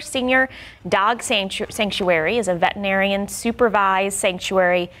Pepper Senior Dog Sanctuary is a veterinarian supervised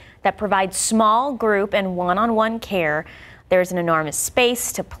sanctuary that provides small group and one-on-one care. There's an enormous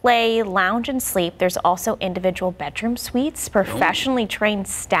space to play, lounge, and sleep. There's also individual bedroom suites, professionally trained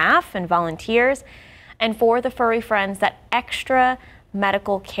staff and volunteers, and for the furry friends, that extra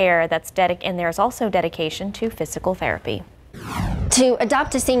medical care that's and there's also dedication to physical therapy. To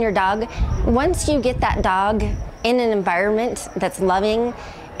adopt a senior dog, once you get that dog in an environment that's loving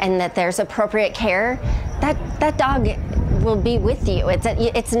and that there's appropriate care, that dog will be with you.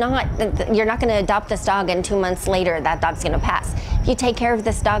 It's not, you're not going to adopt this dog and 2 months later that dog's going to pass. If you take care of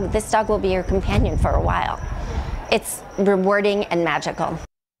this dog will be your companion for a while. It's rewarding and magical.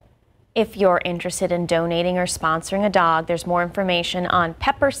 If you're interested in donating or sponsoring a dog, there's more information on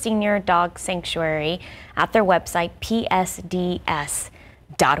Pepper Senior Dog Sanctuary at their website, psds.org.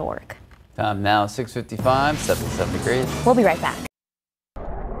 Time now, 6:55, 77 degrees. We'll be right back.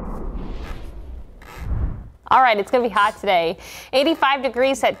 All right, it's going to be hot today. 85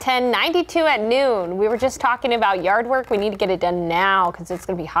 degrees at 10, 92 at noon. We were just talking about yard work. We need to get it done now because it's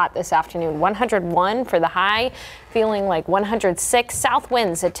going to be hot this afternoon. 101 for the high, feeling like 106. South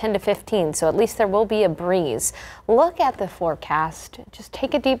winds at 10 to 15, so at least there will be a breeze. Look at the forecast. Just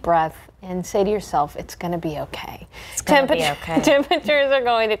take a deep breath and say to yourself, it's going to be okay. It's going to be okay. Temperatures are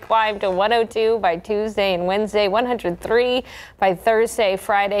going to climb to 102 by Tuesday and Wednesday, 103 by Thursday,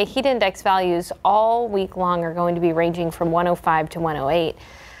 Friday. Heat index values all week long are going to be ranging from 105 to 108.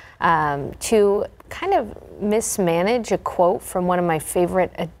 To kind of mismanage a quote from one of my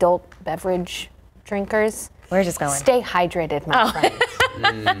favorite adult beverage drinkers. Where's this going? Stay hydrated, my friend.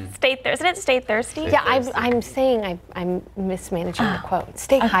 Isn't it stay thirsty? Yeah, I'm saying I'm mismanaging the quote.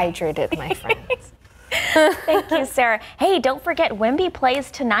 Stay hydrated, my friends. Thank you, Sarah. Hey, don't forget Wemby plays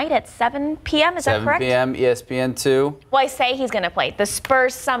tonight at 7 p.m. Is that correct? 7 p.m. ESPN2. Well, I say he's going to play. The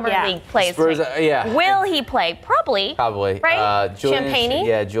Spurs Summer League plays Spurs, tonight. yeah. Will he play? Probably. Right? Champagne?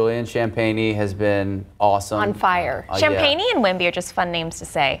 Yeah, Julian Champagne has been awesome. On fire. Champagne and Wemby are just fun names to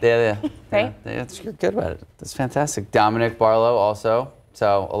say. Yeah. Right? Yeah, you're good about it. That's fantastic. Dominic Barlow also.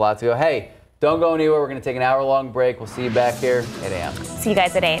 So a lot to go. Hey, don't go anywhere. We're going to take an hour-long break. We'll see you back here at 8 a.m. See you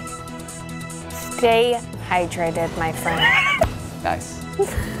guys at 8. Stay hydrated, my friend. Nice.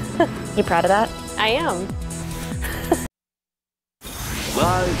 You proud of that? I am.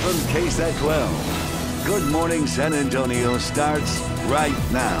 Live from KSAT 12. Good Morning San Antonio starts right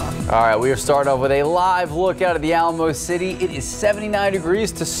now. All right, we are starting off with a live look out of the Alamo City. It is 79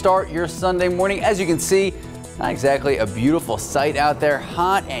 degrees to start your Sunday morning. As you can see, not exactly a beautiful sight out there,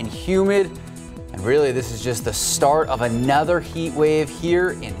 hot and humid. And really, this is just the start of another heat wave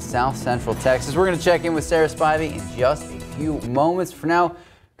here in South Central Texas. We're going to check in with Sarah Spivey in just a few moments. For now,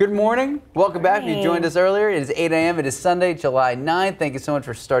 good morning. Welcome back. If you joined us earlier, it is 8 a.m. It is Sunday, July 9th. Thank you so much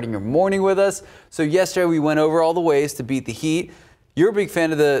for starting your morning with us. So yesterday, we went over all the ways to beat the heat. You're a big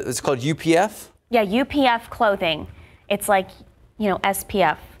fan of it's called UPF? Yeah, UPF clothing. It's like,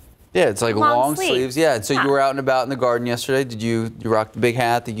 SPF. Yeah, it's like long sleeves. Yeah, so you were out and about in the garden yesterday. Did you rock the big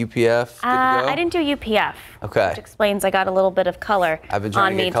hat, the UPF? I didn't do UPF. Okay. Which explains I got a little bit of color. I've been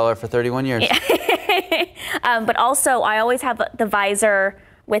trying to get color for 31 years. But also, I always have the visor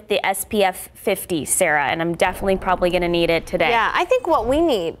with the SPF 50, Sarah, and I'm definitely probably going to need it today. Yeah, I think what we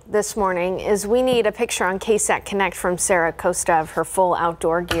need this morning is we need a picture on KSAT Connect from Sarah Costa of her full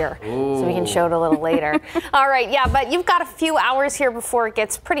outdoor gear. Ooh. So we can show it a little later. All right, yeah, but you've got a few hours here before it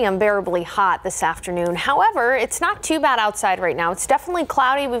gets pretty unbearably hot this afternoon. However, it's not too bad outside right now. It's definitely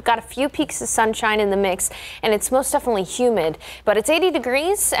cloudy. We've got a few peaks of sunshine in the mix, and it's most definitely humid. But it's 80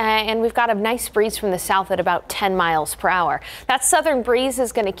 degrees, and we've got a nice breeze from the south at about 10 miles per hour. That southern breeze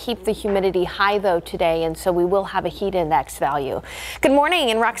is going to keep the humidity high though today, and so we will have a heat index value. Good morning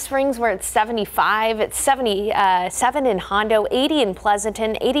in Rock Springs, where it's 75, it's 77 in Hondo, 80 in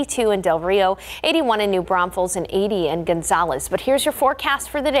Pleasanton, 82 in Del Rio, 81 in New Braunfels, and 80 in Gonzales. But here's your forecast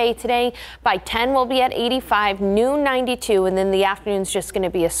for the day today. By 10 we'll be at 85, noon 92, and then the afternoon's just going to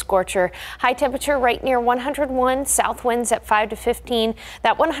be a scorcher. High temperature right near 101, south winds at 5 to 15.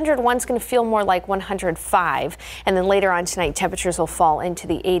 That 101 is going to feel more like 105, and then later on tonight temperatures will fall into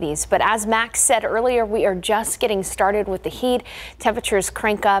the 80s. But as Max said earlier, we are just getting started with the heat. Temperatures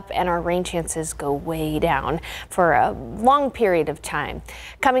crank up and our rain chances go way down for a long period of time.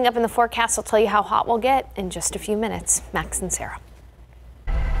 Coming up in the forecast, I'll tell you how hot we'll get in just a few minutes. Max and Sarah.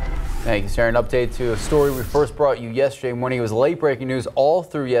 Thank you, Sarah. An update to a story we first brought you yesterday morning. It was late breaking news all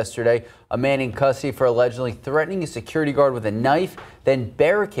through yesterday. A man in custody for allegedly threatening a security guard with a knife, then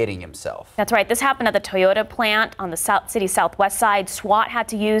barricading himself. That's right. This happened at the Toyota plant on the city's southwest side. SWAT had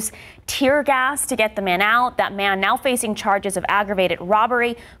to use tear gas to get the man out. That man now facing charges of aggravated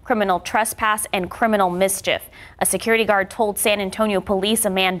robbery, criminal trespass, and criminal mischief. A security guard told San Antonio police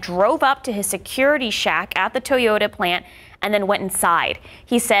a man drove up to his security shack at the Toyota plant and then went inside.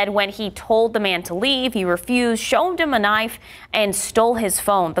 He said when he told the man to leave, he refused, showed him a knife, and stole his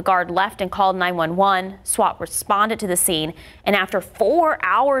phone. The guard left and called 911. SWAT responded to the scene, and after 4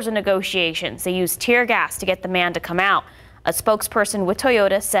 hours of negotiations, they used tear gas to get the man to come out. A spokesperson with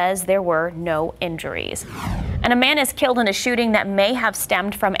Toyota says there were no injuries. And a man is killed in a shooting that may have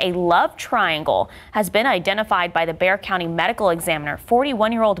stemmed from a love triangle has been identified by the Bexar County medical examiner.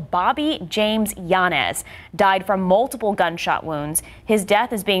 41-year-old Bobby James Yanez died from multiple gunshot wounds. His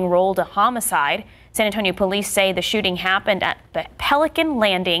death is being rolled a homicide. San Antonio police say the shooting happened at the Pelican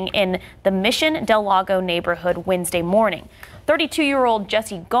Landing in the Mission Del Lago neighborhood Wednesday morning. 32-year-old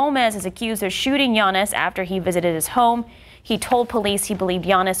Jesse Gomez is accused of shooting Yanez after he visited his home. He told police he believed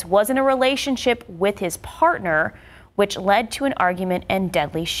Yanez was in a relationship with his partner, which led to an argument and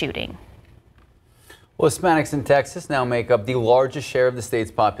deadly shooting. Well, Hispanics in Texas now make up the largest share of the state's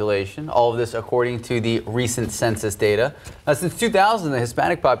population. All of this according to the recent census data. Since 2000, the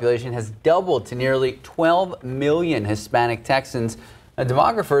Hispanic population has doubled to nearly 12 million Hispanic Texans. And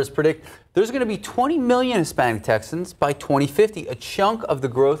demographers predict there's going to be 20 million Hispanic Texans by 2050. A chunk of the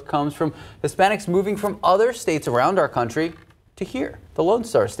growth comes from Hispanics moving from other states around our country to here, the Lone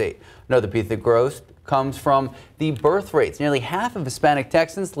Star State. Another piece of growth comes from the birth rates. Nearly half of Hispanic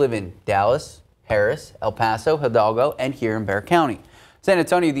Texans live in Dallas, Harris, El Paso, Hidalgo, and here in Bexar County. San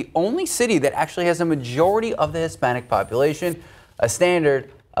Antonio, the only city that actually has a majority of the Hispanic population, a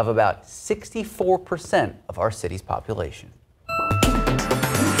standard of about 64% of our city's population.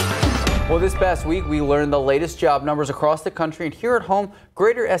 Well, this past week, we learned the latest job numbers across the country, and here at home,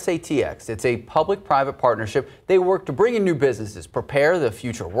 Greater SATX. It's a public-private partnership. They work to bring in new businesses, prepare the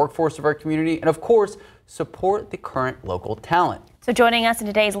future workforce of our community, and of course, support the current local talent. So joining us in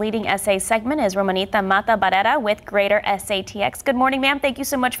today's Leading SA segment is Romanita Mata Barrera with Greater SATX. Good morning, ma'am. Thank you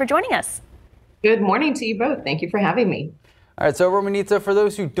so much for joining us. Good morning to you both. Thank you for having me. All right, so Romanita, for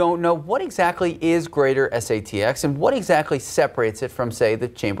those who don't know, what exactly is Greater SATX and what exactly separates it from, say, the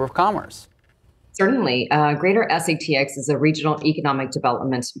Chamber of Commerce? Certainly. Greater SATX is a regional economic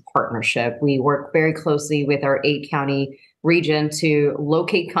development partnership. We work very closely with our 8-county region to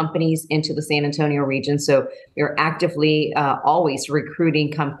locate companies into the San Antonio region. So we're actively always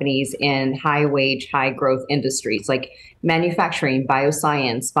recruiting companies in high wage, high growth industries like manufacturing,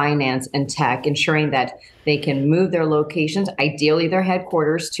 bioscience, finance, and tech, ensuring that they can move their locations, ideally their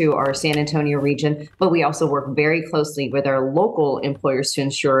headquarters, to our San Antonio region. But we also work very closely with our local employers to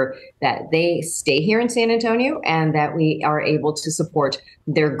ensure that they stay here in San Antonio and that we are able to support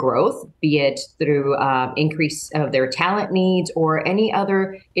their growth, be it through increase of their talent needs or any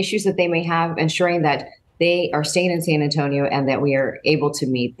other issues that they may have, ensuring that they are staying in San Antonio and that we are able to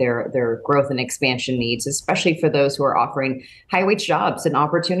meet their growth and expansion needs, especially for those who are offering high wage jobs and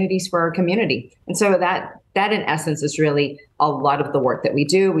opportunities for our community. And so that in essence is really a lot of the work that we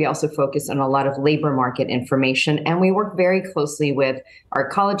do. We also focus on a lot of labor market information, and we work very closely with our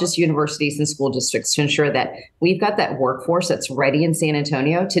colleges, universities, and school districts to ensure that we've got that workforce that's ready in San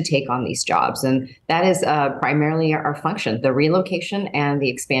Antonio to take on these jobs. And that is primarily our function, the relocation and the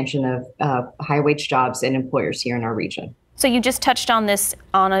expansion of high wage jobs and employers here in our region. So you just touched on this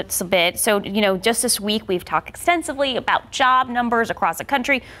a bit. So, just this week we've talked extensively about job numbers across the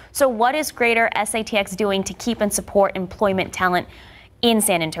country. So what is Greater SATX doing to keep and support employment talent in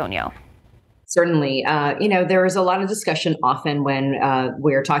San Antonio? Certainly. There is a lot of discussion often when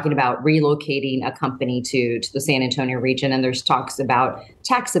we're talking about relocating a company to the San Antonio region, and there's talks about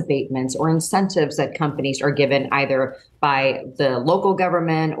tax abatements or incentives that companies are given either by the local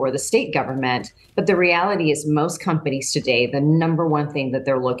government or the state government. But the reality is most companies today, the number one thing that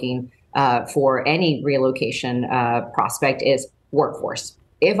they're looking for any relocation prospect is workforce.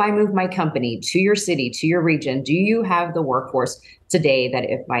 If I move my company to your city, to your region, do you have the workforce today that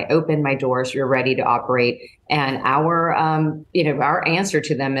if I open my doors, you're ready to operate? And our answer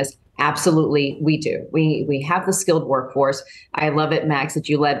to them is absolutely, we do. We have the skilled workforce. I love it, Max, that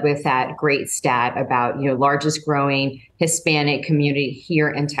you led with that great stat about, largest growing Hispanic community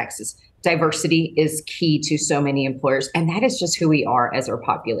here in Texas. Diversity is key to so many employers, and that is just who we are as our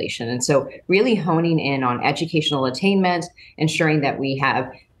population. And so really honing in on educational attainment, ensuring that we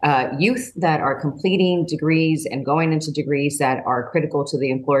have youth that are completing degrees and going into degrees that are critical to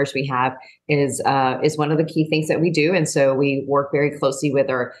the employers we have is one of the key things that we do. And so we work very closely with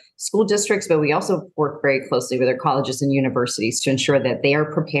our school districts, but we also work very closely with our colleges and universities to ensure that they are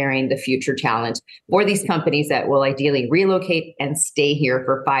preparing the future talent for these companies that will ideally relocate and stay here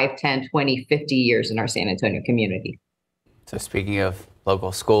for 5, 10, 20, 50 years in our San Antonio community. So speaking of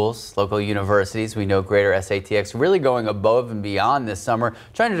local schools, local universities, we know Greater SATX really going above and beyond this summer,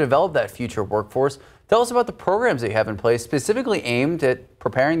 trying to develop that future workforce. Tell us about the programs that you have in place specifically aimed at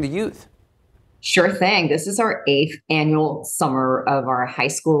preparing the youth. Sure thing. This is our 8th annual summer of our high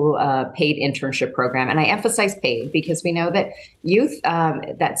school paid internship program. And I emphasize paid because we know that youth,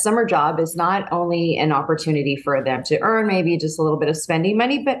 that summer job is not only an opportunity for them to earn maybe just a little bit of spending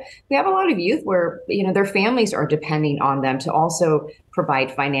money, but we have a lot of youth where, their families are depending on them to also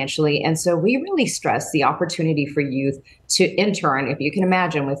provide financially. And so we really stress the opportunity for youth to intern, if you can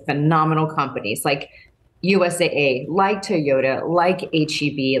imagine, with phenomenal companies like USAA, like Toyota, like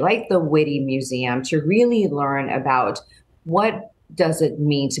HEB, like the Whitty Museum, to really learn about what does it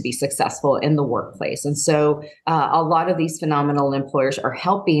mean to be successful in the workplace. And so a lot of these phenomenal employers are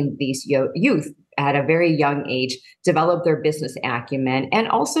helping these youth at a very young age develop their business acumen, and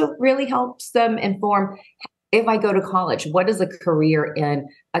also really helps them inform, if I go to college, what does a career in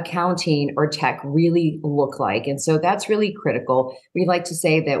accounting or tech really look like? And so that's really critical. We like to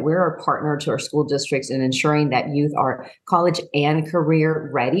say that we're a partner to our school districts in ensuring that youth are college and career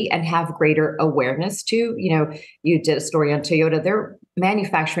ready and have greater awareness to, you did a story on Toyota. Their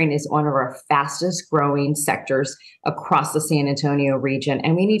manufacturing is one of our fastest growing sectors across the San Antonio region.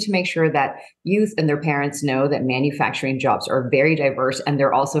 And we need to make sure that youth and their parents know that manufacturing jobs are very diverse and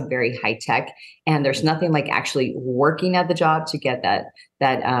they're also very high tech. And there's nothing like actually working at the job to get that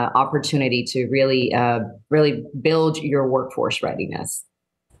opportunity to really build your workforce readiness.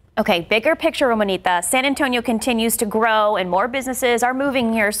 Okay, bigger picture, Romanita. San Antonio continues to grow and more businesses are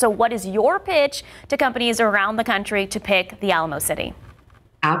moving here. So what is your pitch to companies around the country to pick the Alamo City?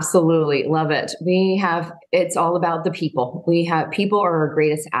 Absolutely. Love it. It's all about the people. People are our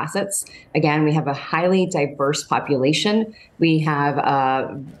greatest assets. Again, we have a highly diverse population. We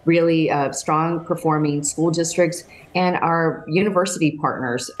have really strong performing school districts, and our university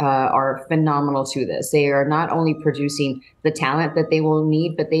partners are phenomenal to this. They are not only producing the talent that they will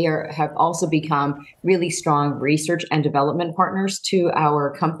need, but they have also become really strong research and development partners to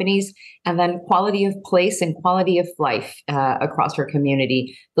our companies. And then quality of place and quality of life across our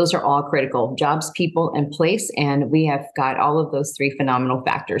community. Those are all critical. Jobs, people, and place. And we have got all of those 3 phenomenal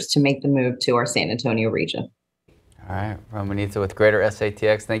factors to make the move to our San Antonio region. All right, Romanita with Greater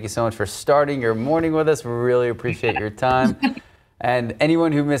SATX, thank you so much for starting your morning with us. We really appreciate your time. And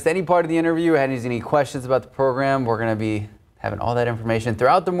anyone who missed any part of the interview, had any questions about the program, we're going to be having all that information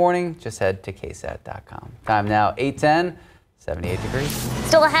throughout the morning. Just head to KSAT.com. Time now 8:10, 78 degrees.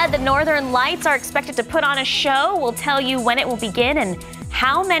 Still ahead, the Northern Lights are expected to put on a show. We'll tell you when it will begin and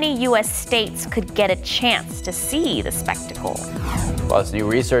how many U.S. states could get a chance to see the spectacle. Plus, new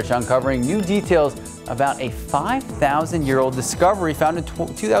research uncovering new details about a 5,000-year-old discovery found in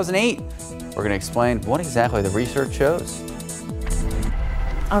 2008. We're going to explain what exactly the research shows.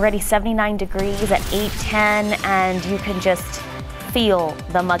 Already 79 degrees at 8:10, and you can just feel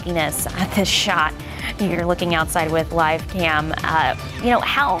the mugginess at this shot. You're looking outside with live cam.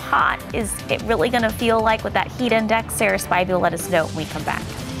 How hot is it really going to feel like with that heat index? Sarah Spivey will let us know when we come back.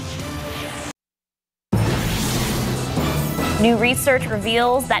 New research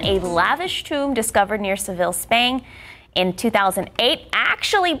reveals that a lavish tomb discovered near Seville, Spain in 2008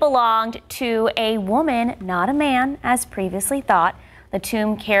 actually belonged to a woman, not a man, as previously thought. The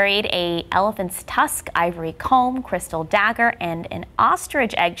tomb carried an elephant's tusk, ivory comb, crystal dagger, and an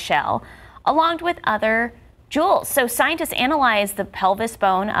ostrich eggshell, along with other jewels. So scientists analyzed the pelvis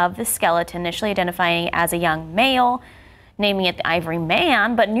bone of the skeleton, initially identifying it as a young male, naming it the Ivory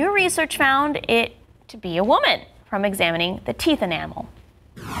Man, but new research found it to be a woman from examining the teeth enamel.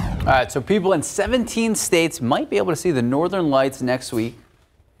 All right, so people in 17 states might be able to see the Northern Lights next week,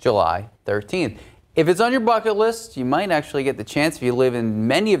 July 13th. If it's on your bucket list, you might actually get the chance if you live in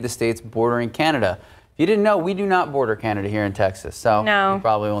many of the states bordering Canada. If you didn't know, we do not border Canada here in Texas, so no. You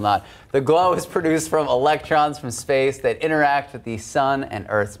probably will not. The glow is produced from electrons from space that interact with the sun and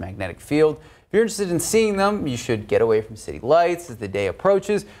Earth's magnetic field. If you're interested in seeing them, you should get away from city lights as the day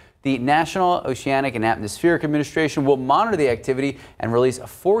approaches. The National Oceanic and Atmospheric Administration will monitor the activity and release a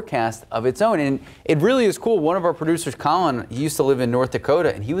forecast of its own. And it really is cool. One of our producers, Colin, he used to live in North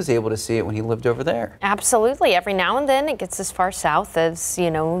Dakota, and he was able to see it when he lived over there. Absolutely. Every now and then it gets as far south as,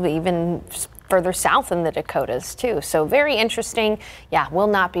 even further south in the Dakotas, too. So very interesting. Yeah, will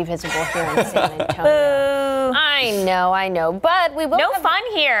not be visible here in San Antonio. I know. But we will No fun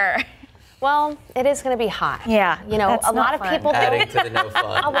here. Well, it is going to be hot. Yeah, a lot of people. Adding to the no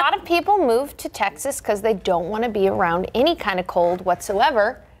fun. A lot of people move to Texas because they don't want to be around any kind of cold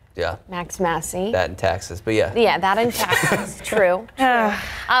whatsoever. Yeah. Max Massey. That in Texas, but yeah. Yeah, that in Texas. True.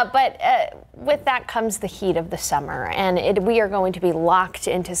 But with that comes the heat of the summer, and we are going to be locked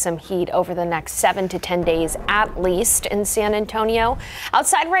into some heat over the next 7 to 10 days at least in San Antonio.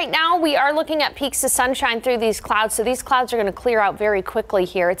 Outside right now, we are looking at peaks of sunshine through these clouds, so these clouds are going to clear out very quickly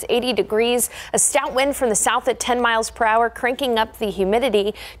here. It's 80 degrees, a stout wind from the south at 10 miles per hour, cranking up the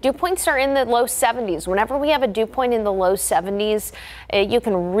humidity. Dew points are in the low 70s. Whenever we have a dew point in the low 70s, you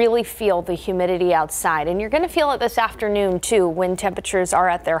can really feel the humidity outside, and you're going to feel it this afternoon too when temperatures are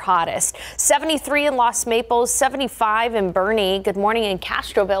at their hottest. 73 in Los Maples, 75 in Bernie. Good morning in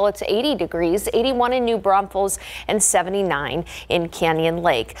Castroville. It's 80 degrees, 81 in New Braunfels, and 79 in Canyon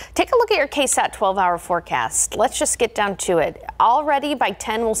Lake. Take a look at your KSAT 12-hour forecast. Let's just get down to it. Already by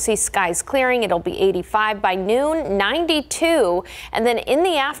 10, we'll see skies clearing. It'll be 85 by noon, 92, and then in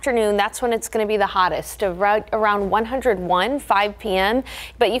the afternoon, that's when it's going to be the hottest, around 101, 5 p.m.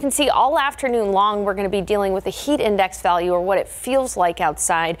 But you can see all afternoon long, we're going to be dealing with a heat index value, or what it feels like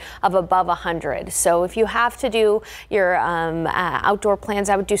outside, of above 100. So if you have to do your outdoor plans,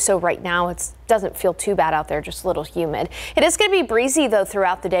 I would do so right now. It doesn't feel too bad out there, just a little humid. It is going to be breezy though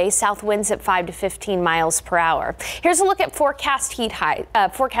throughout the day. South winds at 5 to 15 miles per hour. Here's a look at forecast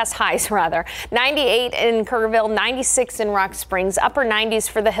highs rather. 98 in Kerrville, 96 in Rock Springs, upper 90s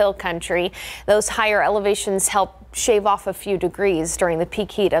for the hill country. Those higher elevations help shave off a few degrees during the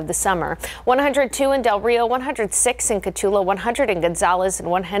peak heat of the summer. 102 in Del Rio, 106 in Cotulla, 100 in Gonzales, and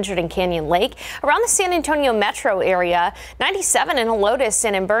 100 in Canyon Lake. Around the San Antonio metro area, 97 in Helotes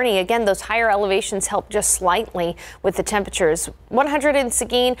and in Bernie. Again, those higher elevations help just slightly with the temperatures. 100 in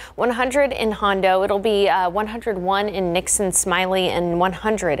Seguin, 100 in Hondo. It'll be 101 in Nixon, Smiley, and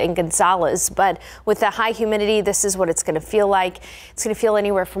 100 in Gonzales. But with the high humidity, this is what it's going to feel like. It's going to feel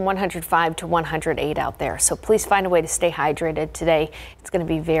anywhere from 105 to 108 out there. So please find a way to stay hydrated today. It's going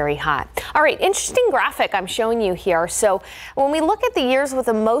to be very hot. All right, interesting graphic I'm showing you here. So when we look at the years with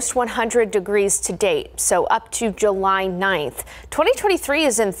the most 100 degrees to date, so up to July 9th, 2023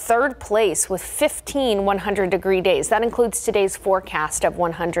 is in third place with 15 100-degree days. That includes today's forecast of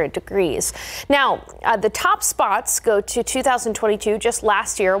 100 degrees. Now, the top spots go to 2022, just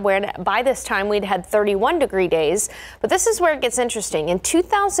last year, where by this time we'd had 31-degree days. But this is where it gets interesting. In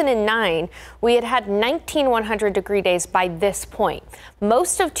 2009, we had 19 100 100-degree days by this point.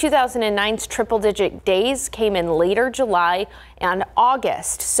 Most of 2009's triple-digit days came in later July and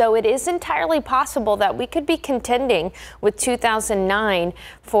August, so it is entirely possible that we could be contending with 2009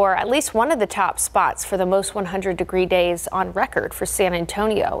 for at least one of the top spots for the most 100-degree days on record for San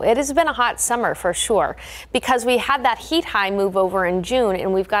Antonio. It has been a hot summer for sure, because we had that heat high move over in June,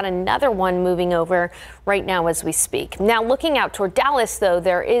 and we've got another one moving over right now as we speak. Now, looking out toward Dallas, though,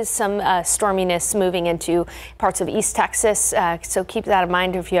 there is some storminess moving into parts of East Texas, so keep that in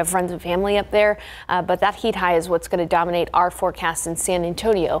mind if you have friends and family up there. But that heat high is what's going to dominate our forecast in San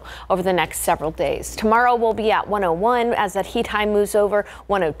Antonio over the next several days. Tomorrow we'll be at 101 as that heat high moves over,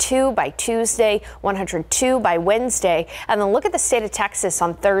 102 by Tuesday, 102 by Wednesday, and then look at the state of Texas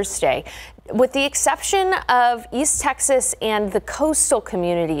on Thursday. With the exception of East Texas and the coastal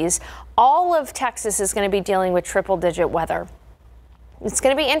communities, all of Texas is going to be dealing with triple-digit weather. It's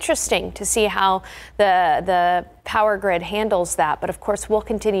going to be interesting to see how the power grid handles that, but of course we'll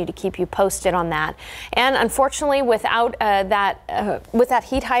continue to keep you posted on that. And unfortunately, without with that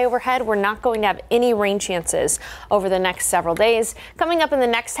heat high overhead, we're not going to have any rain chances over the next several days. Coming up in the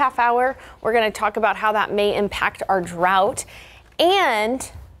next half hour, we're going to talk about how that may impact our drought.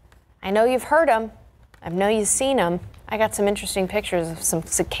 And I know you've heard them. I know you've seen them. I got some interesting pictures of some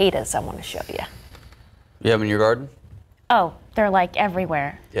cicadas I want to show you. You have them in your garden? Oh, they're like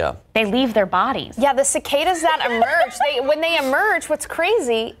everywhere. Yeah. They leave their bodies. Yeah, the cicadas that emerge, when they emerge, what's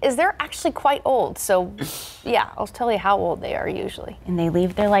crazy is they're actually quite old. So, yeah, I'll tell you how old they are usually. And they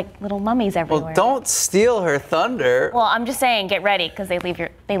leave their like little mummies everywhere. Well, don't steal her thunder. Well, I'm just saying, get ready because they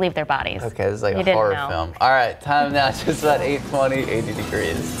leave their bodies. Okay, this is like You a didn't horror know. film. All right, time now, just about 8:20, 80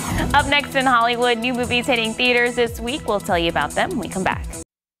 degrees. Up next in Hollywood, new movies hitting theaters this week. We'll tell you about them when we come back.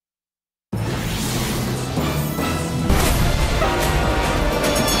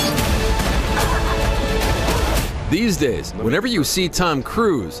 These days, whenever you see Tom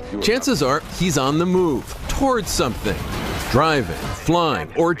Cruise, chances are he's on the move, towards something. Driving, flying,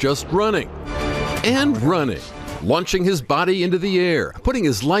 or just running. And running. Launching his body into the air, putting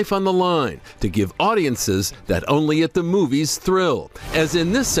his life on the line to give audiences that only at the movies thrill. As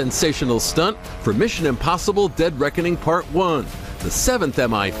in this sensational stunt for Mission Impossible Dead Reckoning Part 1, the 7th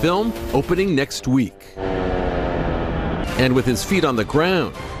MI film opening next week. And with his feet on the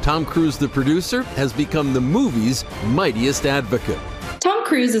ground, Tom Cruise, the producer, has become the movie's mightiest advocate. Tom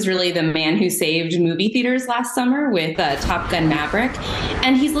Cruise is really the man who saved movie theaters last summer with Top Gun Maverick,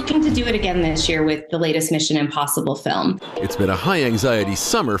 and he's looking to do it again this year with the latest Mission Impossible film. It's been a high-anxiety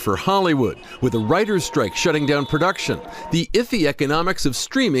summer for Hollywood, with a writer's strike shutting down production, the iffy economics of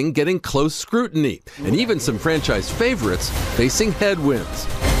streaming getting close scrutiny, and even some franchise favorites facing headwinds.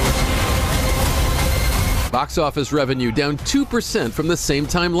 Box office revenue down 2% from the same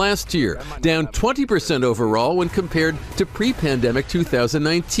time last year, down 20% overall when compared to pre-pandemic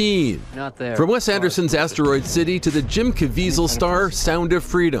 2019. From Wes Anderson's Asteroid City to the Jim Caviezel star Sound of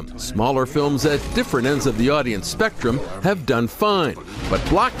Freedom, smaller films at different ends of the audience spectrum have done fine, but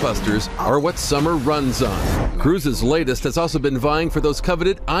blockbusters are what summer runs on. Cruise's latest has also been vying for those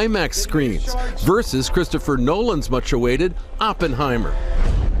coveted IMAX screens versus Christopher Nolan's much-awaited Oppenheimer.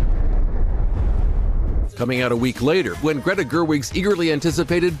 Coming out a week later, when Greta Gerwig's eagerly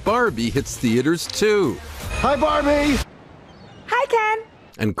anticipated Barbie hits theaters too. Hi, Barbie! Hi, Ken!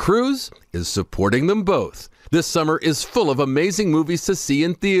 And Cruise is supporting them both. This summer is full of amazing movies to see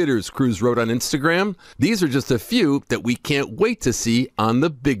in theaters, Cruise wrote on Instagram. These are just a few that we can't wait to see on the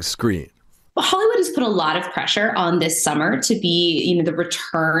big screen. Well, Hollywood has put a lot of pressure on this summer to be, the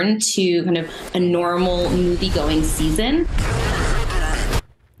return to kind of a normal movie-going season.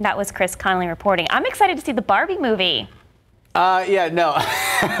 That was Chris Conley reporting. I'm excited to see the Barbie movie. Yeah, no.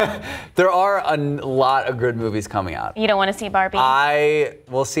 There are a lot of good movies coming out. You don't want to see Barbie? I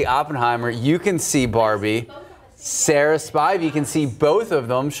will see Oppenheimer. You can see Barbie. Sarah Spivey can see both of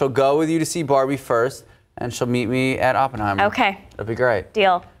them. She'll go with you to see Barbie first, and she'll meet me at Oppenheimer. Okay. That'd be great.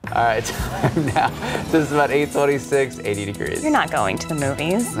 Deal. All right, time now. This is about 8:26, 80 degrees. You're not going to the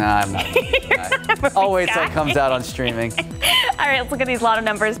movies. No, I'm not. I'll wait till it comes out on streaming. All right, let's look at these lotto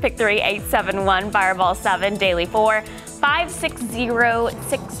numbers. Pick 3, 871, Fireball 7, Daily 4,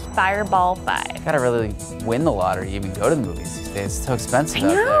 5606, Fireball 5. Gotta really win the lottery to even go to the movies these days. It's so expensive. I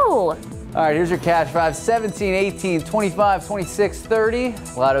know. All right, here's your cash. 5, 17, 18, 25, 26, 30.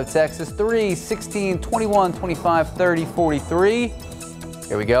 Lotto Texas 3, 16, 21, 25, 30, 43.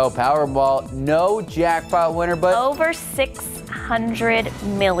 Here we go. Powerball. No jackpot winner, but over $600.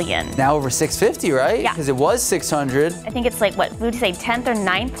 $600 million. Now over 650, right? Yeah. Because it was 600. I think it's like, what would you say, 10th or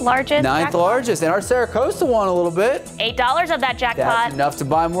 9th largest? 9th jackpot? largest. And our Sarah Costa won a little bit. $8 of that jackpot. That's enough to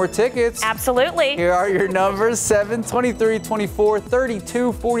buy more tickets. Absolutely. Here are your numbers: 7, 23, 24,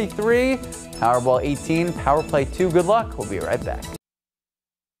 32, 43. Powerball 18, Power Play 2. Good luck. We'll be right back.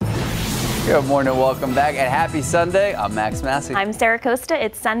 Good morning, welcome back, and happy Sunday. I'm Max Massey. I'm Sarah Costa.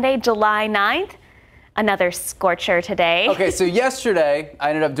 It's Sunday, July 9th. Another scorcher today. Okay, so yesterday I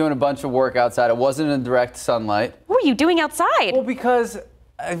ended up doing a bunch of work outside. I wasn't in direct sunlight. What were you doing outside? Well, because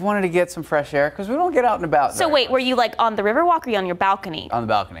I wanted to get some fresh air, because we don't get out and about. So wait, were you like on the Riverwalk or were you on your balcony? On the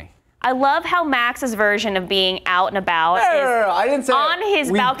balcony. I love how Max's version of being out and about is I didn't say on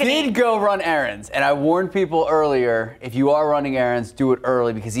his balcony. We did go run errands, and I warned people earlier, if you are running errands, do it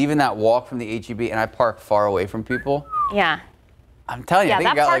early, because even that walk from the H-E-B, and I park far away from people. Yeah. I'm telling you, I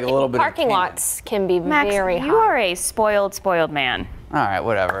think I got like a little bit parking of lots can be Max, very hot. you are a spoiled man. All right,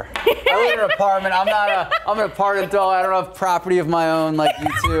 whatever. I live in an apartment. I'm an apartment dog. I don't have property of my own like you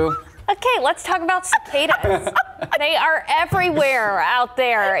two. Okay, let's talk about cicadas. They are everywhere out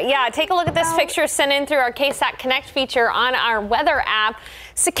there. Yeah, take a look at this picture sent in through our KSAT Connect feature on our weather app.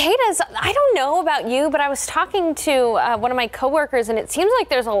 Cicadas, I don't know about you, but I was talking to one of my coworkers, and it seems like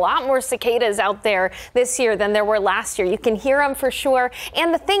there's a lot more cicadas out there this year than there were last year. You can hear them for sure.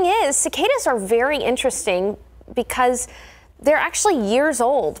 And the thing is, cicadas are very interesting because they're actually years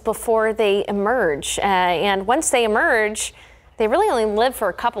old before they emerge. And once they emerge, they really only live for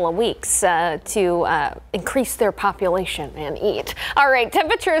a couple of weeks to increase their population and eat. All right,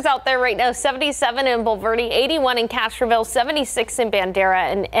 temperatures out there right now, 77 in Bulverde, 81 in Castroville, 76 in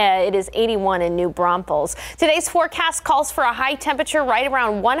Bandera, and it is 81 in New Braunfels. Today's forecast calls for a high temperature right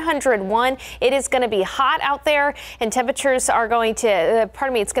around 101. It is going to be hot out there, and temperatures are going to,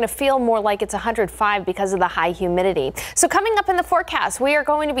 it's going to feel more like it's 105 because of the high humidity. So coming up in the forecast, we are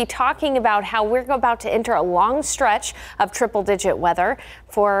going to be talking about how we're about to enter a long stretch of triple-digit weather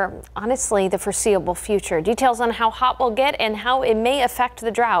for, honestly, the foreseeable future. Details on how hot we'll get and how it may affect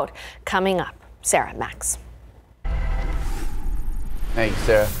the drought coming up. Sarah, Max. Thank you,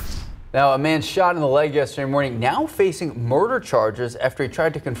 Sarah. Now, a man shot in the leg yesterday morning, now facing murder charges after he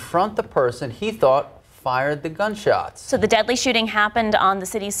tried to confront the person he thought fired the gunshots. So the deadly shooting happened on the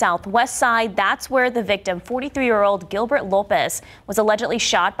city's southwest side. That's where the victim, 43-year-old Gilbert Lopez, was allegedly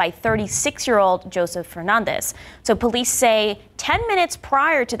shot by 36-year-old Joseph Fernandez. So police say 10 minutes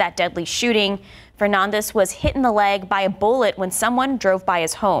prior to that deadly shooting, Fernandez was hit in the leg by a bullet when someone drove by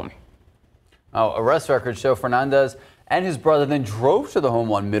his home. Arrest records show Fernandez and his brother then drove to the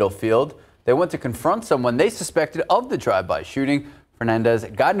home on Middlefield. They went to confront someone they suspected of the drive-by shooting. Fernandez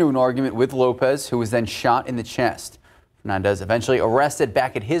got into an argument with Lopez, who was then shot in the chest. Fernandez eventually arrested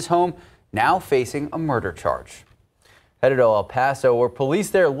back at his home, now facing a murder charge. Headed to El Paso, where police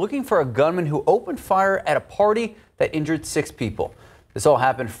there looking for a gunman who opened fire at a party that injured 6 people. This all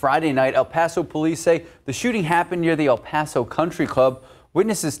happened Friday night. El Paso police say the shooting happened near the El Paso Country Club.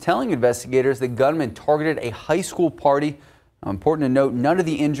 Witnesses telling investigators the gunman targeted a high school party. Important to note, none of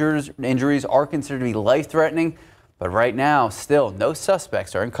the injuries are considered to be life-threatening. But right now, still, no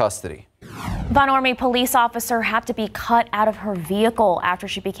suspects are in custody. Von Ormy police officer had to be cut out of her vehicle after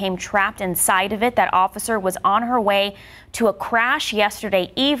she became trapped inside of it. That officer was on her way to a crash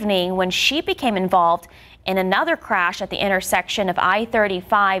yesterday evening when she became involved in another crash at the intersection of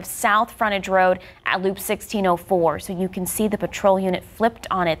I-35 South Frontage Road at Loop 1604. So you can see the patrol unit flipped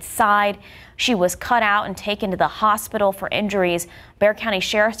on its side. She was cut out and taken to the hospital for injuries. Bexar County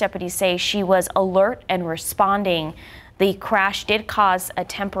Sheriff's deputies say she was alert and responding. The crash did cause a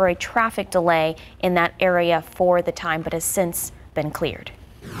temporary traffic delay in that area for the time, but has since been cleared.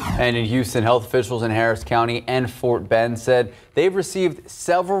 And in Houston, health officials in Harris County and Fort Bend said they've received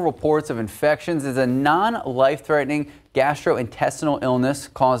several reports of infections as a non-life-threatening gastrointestinal illness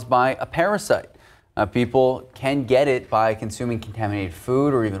caused by a parasite. People can get it by consuming contaminated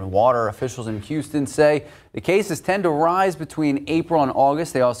food or even water. Officials in Houston say the cases tend to rise between April and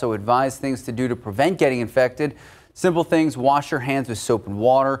August. They also advise things to do to prevent getting infected. Simple things: wash your hands with soap and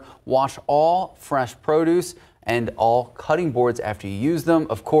water, wash all fresh produce and all cutting boards after you use them.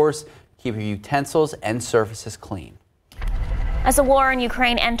 Of course, keep your utensils and surfaces clean. As the war in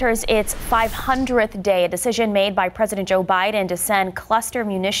Ukraine enters its 500th day, a decision made by President Joe Biden to send cluster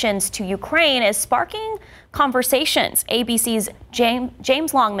munitions to Ukraine is sparking conversations. ABC's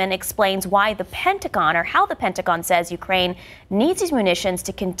James Longman explains why the Pentagon, or how the Pentagon says Ukraine needs these munitions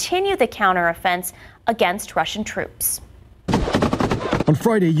to continue the counteroffensive against Russian troops. On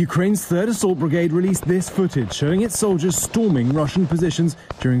Friday, Ukraine's 3rd Assault Brigade released this footage showing its soldiers storming Russian positions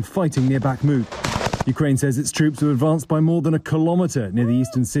during fighting near Bakhmut. Ukraine says its troops have advanced by more than a kilometre near the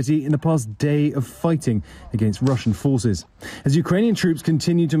eastern city in the past day of fighting against Russian forces. As Ukrainian troops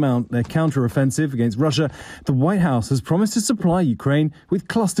continue to mount their counter-offensive against Russia, the White House has promised to supply Ukraine with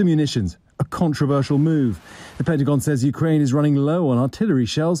cluster munitions, a controversial move. The Pentagon says Ukraine is running low on artillery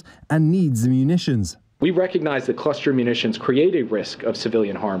shells and needs the munitions. We recognize that cluster munitions create a risk of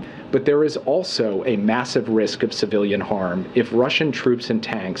civilian harm, but there is also a massive risk of civilian harm if Russian troops and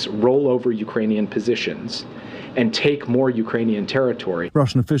tanks roll over Ukrainian positions and take more Ukrainian territory.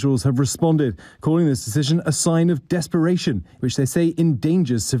 Russian officials have responded, calling this decision a sign of desperation, which they say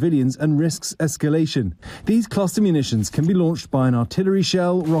endangers civilians and risks escalation. These cluster munitions can be launched by an artillery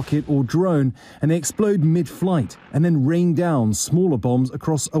shell, rocket or drone, and they explode mid-flight and then rain down smaller bombs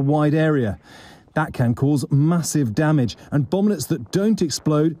across a wide area. That can cause massive damage, and bomblets that don't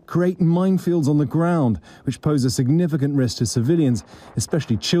explode create minefields on the ground, which pose a significant risk to civilians,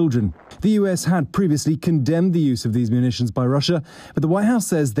 especially children. The US had previously condemned the use of these munitions by Russia, but the White House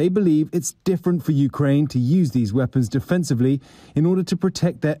says they believe it's different for Ukraine to use these weapons defensively in order to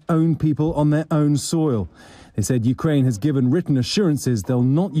protect their own people on their own soil. They said Ukraine has given written assurances they'll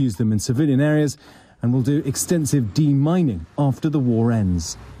not use them in civilian areas and will do extensive demining after the war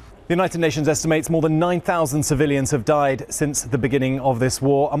ends. The United Nations estimates more than 9,000 civilians have died since the beginning of this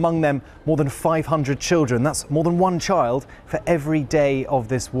war, among them more than 500 children. That's more than one child for every day of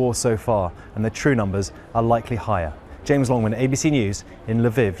this war so far, and the true numbers are likely higher. James Longman, ABC News in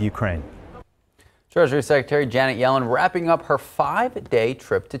Lviv, Ukraine. Treasury Secretary Janet Yellen wrapping up her 5-day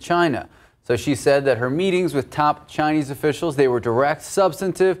trip to China. So she said that her meetings with top Chinese officials, they were direct,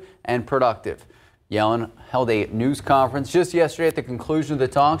 substantive, and productive. Yellen held a news conference just yesterday at the conclusion of the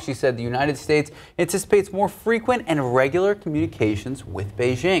talk. She said the United States anticipates more frequent and regular communications with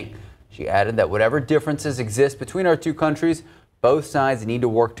Beijing. She added that whatever differences exist between our two countries, both sides need to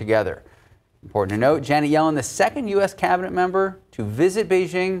work together. Important to note, Janet Yellen, the second U.S. cabinet member to visit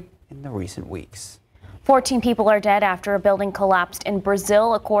Beijing in the recent weeks. 14 people are dead after a building collapsed in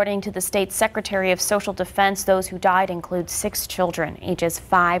Brazil, according to the state's Secretary of Social Defense. Those who died include 6 children, ages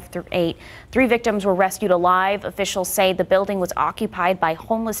 5 through 8. 3 victims were rescued alive. Officials say the building was occupied by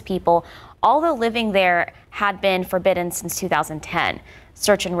homeless people, although living there had been forbidden since 2010.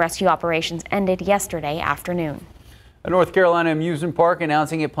 Search and rescue operations ended yesterday afternoon. A North Carolina amusement park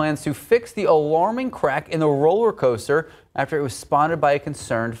announcing it plans to fix the alarming crack in the roller coaster after it was spotted by a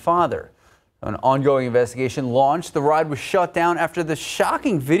concerned father. An ongoing investigation launched. The ride was shut down after the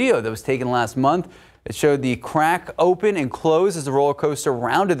shocking video that was taken last month. It showed the crack open and close as the roller coaster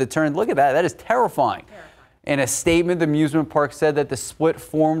rounded the turn. Look at that. That is terrifying. In a statement, the amusement park said that the split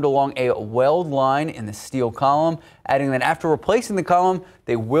formed along a weld line in the steel column, adding that after replacing the column,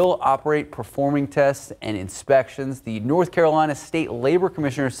 they will operate performing tests and inspections. The North Carolina State Labor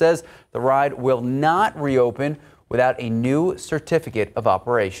Commissioner says the ride will not reopen without a new certificate of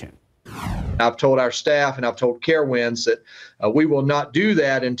operation. I've told our staff and I've told Carewinds that we will not do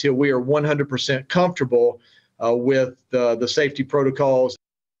that until we are 100% comfortable with the safety protocols.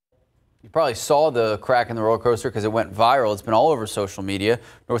 You probably saw the crack in the roller coaster because it went viral. It's been all over social media.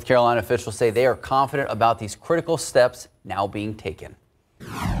 North Carolina officials say they are confident about these critical steps now being taken.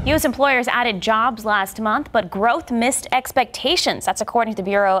 U.S. employers added jobs last month, but growth missed expectations. That's according to the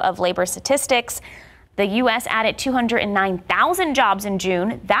Bureau of Labor Statistics. The U.S. added 209,000 jobs in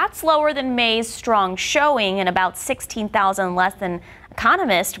June. That's lower than May's strong showing and about 16,000 less than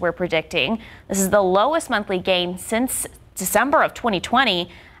economists were predicting. This is the lowest monthly gain since December of 2020.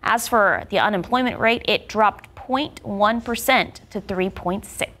 As for the unemployment rate, it dropped 0.1% to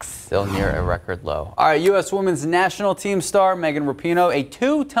 3.6. Still near a record low. All right, U.S. women's national team star Megan Rapinoe, a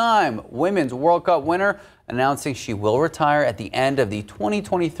 2-time Women's World Cup winner, announcing she will retire at the end of the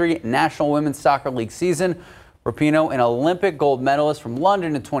 2023 National Women's Soccer League season. Rapinoe, an Olympic gold medalist from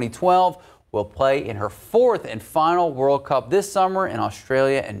London in 2012, will play in her 4th and final World Cup this summer in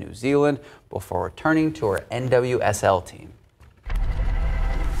Australia and New Zealand before returning to her NWSL team.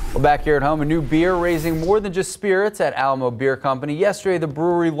 Well, back here at home, a new beer raising more than just spirits at Alamo Beer Company. Yesterday, the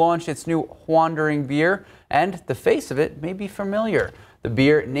brewery launched its new Wandering beer, and the face of it may be familiar. The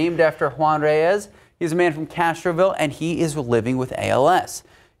beer, named after Juan Reyes, he's a man from Castroville, and he is living with ALS.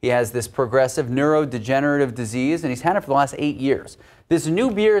 He has this progressive neurodegenerative disease, and he's had it for the last 8 years. This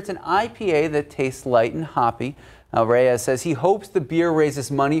new beer, it's an IPA that tastes light and hoppy. Reyes says he hopes the beer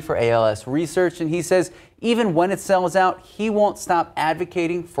raises money for ALS research, and he says even when it sells out, he won't stop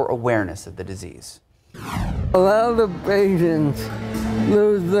advocating for awareness of the disease. A lot of patients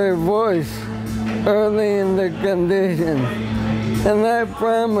lose their voice early in the condition, and I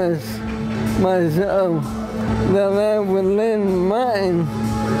promised myself that I would lend mine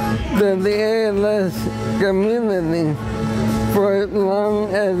to the ALS community for as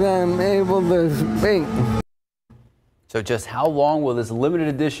long as I'm able to speak. So just how long will this limited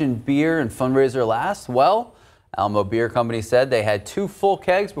edition beer and fundraiser last? Well, Alamo Beer Company said they had 2 full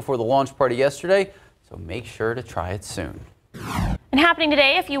kegs before the launch party yesterday, so make sure to try it soon. And happening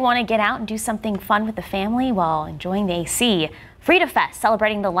today, if you want to get out and do something fun with the family while enjoying the AC, Frida Fest,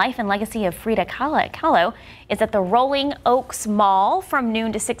 celebrating the life and legacy of Frida Kahlo, is at the Rolling Oaks Mall from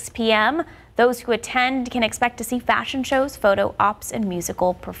noon to 6 p.m. Those who attend can expect to see fashion shows, photo ops, and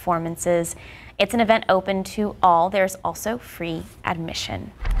musical performances. It's an event open to all. There's also free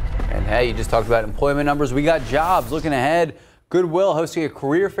admission. And hey, you just talked about employment numbers. We got jobs. Looking ahead, Goodwill hosting a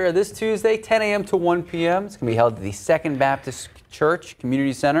career fair this Tuesday, 10 a.m. to 1 p.m. It's going to be held at the Second Baptist Church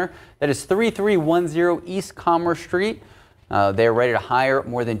Community Center. That is 3310 East Commerce Street. They're ready to hire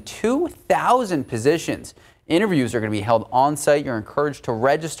more than 2,000 positions. Interviews are going to be held on site. You're encouraged to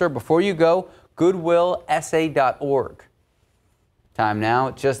register before you go. goodwillsa.org. Time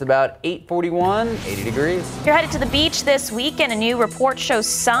now, just about 8:41, 80 degrees. You're headed to the beach this week, and a new report shows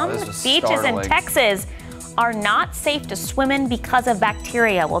some beaches in Texas are not safe to swim in because of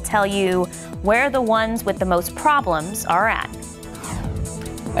bacteria. We'll tell you where the ones with the most problems are at.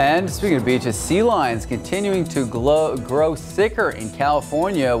 And speaking of beaches, sea lions continuing to grow sicker in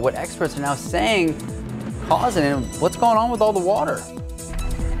California. What experts are now saying causing it, what's going on with all the water?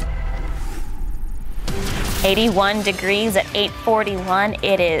 81 degrees at 8:41.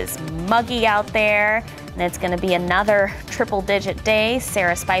 It is muggy out there, and it's going to be another triple-digit day.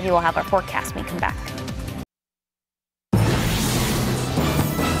 Sarah Spivey will have our forecast when we come back.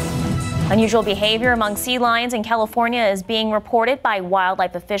 Unusual behavior among sea lions in California is being reported by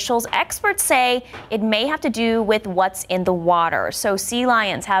wildlife officials. Experts say it may have to do with what's in the water. So sea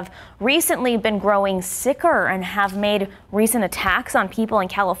lions have recently been growing sicker and have made recent attacks on people in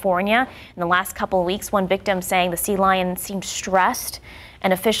California. In the last couple of weeks, one victim saying the sea lion seemed stressed,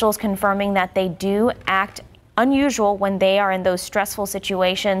 and officials confirming that they do act unusual when they are in those stressful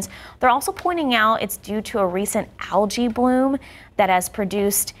situations. They're also pointing out it's due to a recent algae bloom that has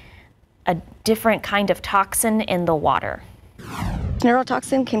produced a different kind of toxin in the water.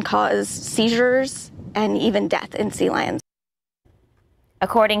 Neurotoxin can cause seizures and even death in sea lions.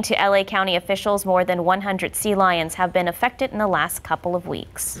 According to LA County officials, more than 100 sea lions have been affected in the last couple of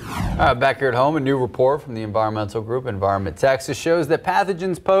weeks. Back here at home, a new report from the environmental group Environment Texas shows that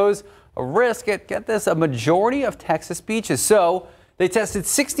pathogens pose a risk at, get this, a majority of Texas beaches. So they tested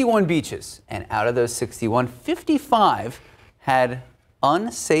 61 beaches, and out of those 61, 55 had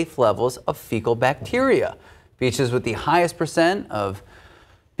unsafe levels of fecal bacteria. Beaches with the highest percent of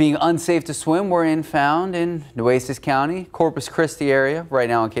being unsafe to swim were found in Nueces County, Corpus Christi area. Right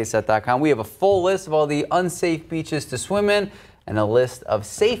now on KSAT.com, we have a full list of all the unsafe beaches to swim in and a list of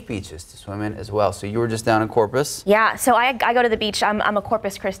safe beaches to swim in as well. So you were just down in Corpus? Yeah, so I go to the beach. I'm a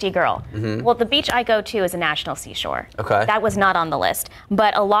Corpus Christi girl. Well, the beach I go to is a national seashore. Okay. That was not on the list.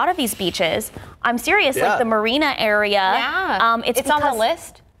 But a lot of these beaches, I'm serious, like the marina area. Yeah, it's on the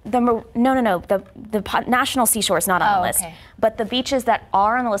list? No. The national seashore is not on the list. Okay. But the beaches that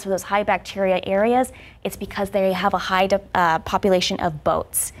are on the list with those high bacteria areas, it's because they have a high population of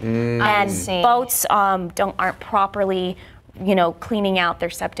boats. And boats aren't properly cleaning out their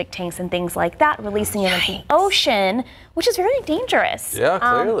septic tanks and things like that, releasing them into the ocean, which is very dangerous. Yeah,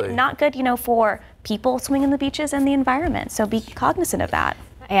 clearly. Not good, for people swimming in the beaches and the environment. So be cognizant of that.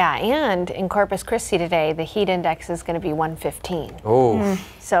 Yeah, and in Corpus Christi today, the heat index is going to be 115. Oh.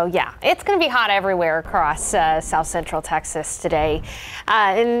 So yeah, it's going to be hot everywhere across South Central Texas today.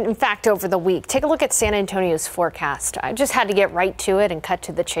 In fact, over the week, take a look at San Antonio's forecast. I just had to get right to it and cut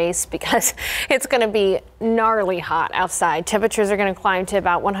to the chase because it's going to be gnarly hot outside. Temperatures are going to climb to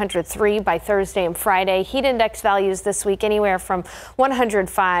about 103 by Thursday and Friday. Heat index values this week anywhere from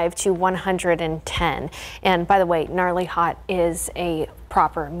 105 to 110. And by the way, gnarly hot is a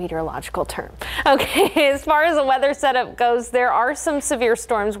proper meteorological term. Okay, as far as the weather setup goes, there are some severe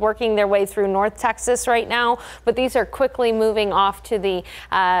storms working their way through North Texas right now, but these are quickly moving off to the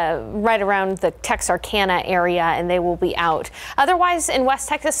right around the Texarkana area, and they will be out. Otherwise, in West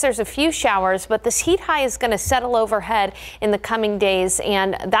Texas, there's a few showers, but this heat high is going to settle overhead in the coming days,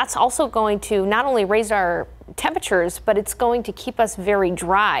 and that's also going to not only raise our temperatures, but it's going to keep us very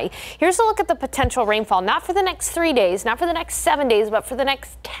dry. Here's a look at the potential rainfall, not for the next 3 days, not for the next 7 days, but for the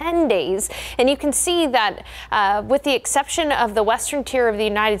next 10 days. And you can see that with the exception of the western tier of the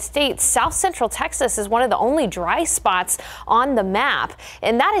United States, South Central Texas is one of the only dry spots on the map.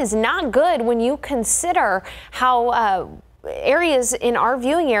 And that is not good when you consider how areas in our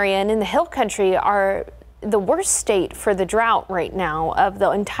viewing area and in the hill country are the worst state for the drought right now of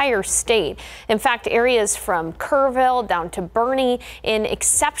the entire state. In fact, areas from Kerrville down to Bernie in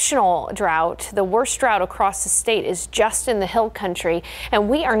exceptional drought. The worst drought across the state is just in the hill country, and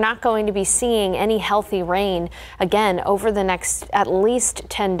we are not going to be seeing any healthy rain again over the next at least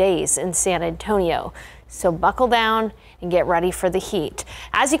 10 days in San Antonio. So buckle down and get ready for the heat.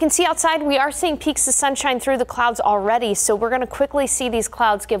 As you can see outside, we are seeing peaks of sunshine through the clouds already, so we're going to quickly see these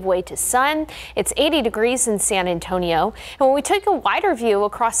clouds give way to sun. It's 80 degrees in San Antonio, and when we take a wider view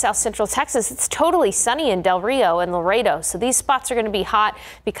across south central Texas, it's totally sunny in Del Rio and Laredo, so these spots are going to be hot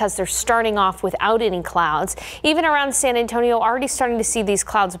because they're starting off without any clouds. Even around San Antonio, already starting to see these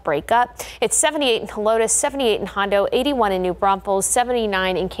clouds break up. It's 78 in Helotes, 78 in Hondo, 81 in New Braunfels,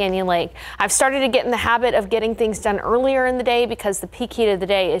 79 in Canyon Lake. I've started to get in the habit of getting things done earlier in the day because the peak heat of the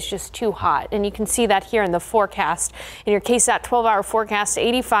day is just too hot, and you can see that here in the forecast. In your KSAT 12-hour forecast,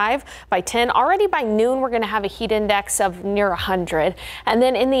 85 by 10. Already by noon, we're going to have a heat index of near 100, and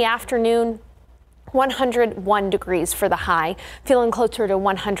then in the afternoon, 101 degrees for the high, feeling closer to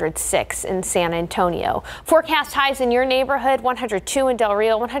 106 in San Antonio. Forecast highs in your neighborhood, 102 in Del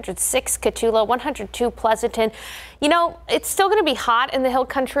Rio, 106 Cotulla, 102 Pleasanton. You know, it's still going to be hot in the hill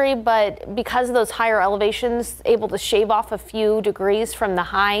country, but because of those higher elevations, able to shave off a few degrees from the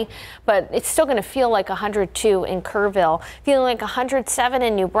high, but it's still going to feel like 102 in Kerrville, feeling like 107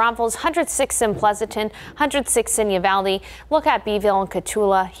 in New Braunfels, 106 in Pleasanton, 106 in Uvalde. Look at Beeville and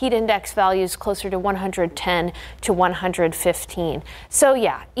Cotulla, heat index values closer to 110 to 115. So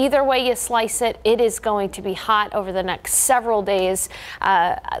yeah, either way you slice it, it is going to be hot over the next several days.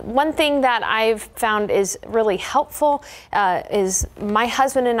 One thing that I've found is really helpful is my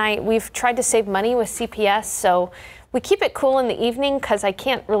husband and I, we've tried to save money with CPS, so we keep it cool in the evening because I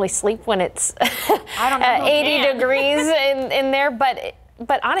can't really sleep when it's 80 degrees in there. But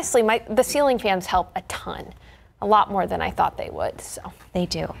honestly, the ceiling fans help a ton, a lot more than I thought they would. So they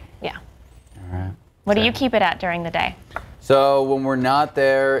do. Yeah. All right. What do you keep it at during the day? So when we're not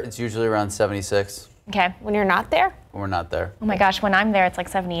there, it's usually around 76. Okay. When you're not there? When we're not there. Oh my gosh, when I'm there, it's like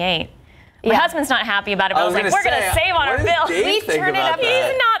 78. My husband's not happy about it, but I was like, we're going to save on our bill. We turn it up.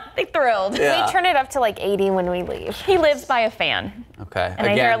 He's not thrilled. Yeah. We turn it up to like 80 when we leave. He lives by a fan. Okay. And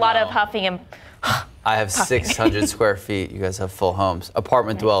I hear a lot of huffing and I have 600 square feet. You guys have full homes.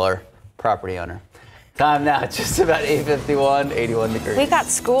 Apartment dweller, property owner. Time now, just about 8:51, 81 degrees. We got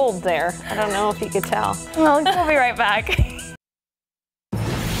schooled there. I don't know if you could tell. Well, we'll be right back.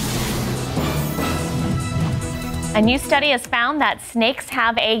 A new study has found that snakes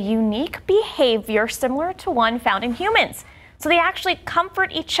have a unique behavior similar to one found in humans. So they actually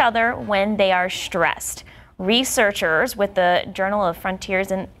comfort each other when they are stressed. Researchers with the Journal of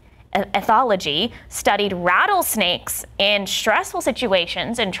Frontiers in Ethology studied rattlesnakes in stressful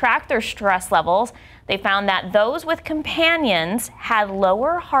situations and tracked their stress levels. They found that those with companions had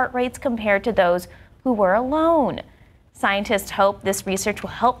lower heart rates compared to those who were alone. Scientists hope this research will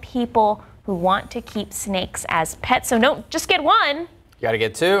help people who want to keep snakes as pets. So don't just get one. You gotta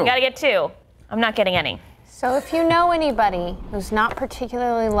get two. You gotta get two. I'm not getting any. So if you know anybody who's not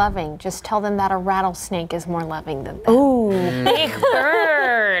particularly loving, just tell them that a rattlesnake is more loving than them. Ooh, big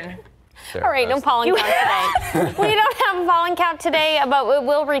burn. All right, no pollen count today. We don't have a pollen count today, but we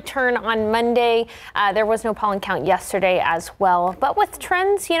will return on Monday. There was no pollen count yesterday as well. But with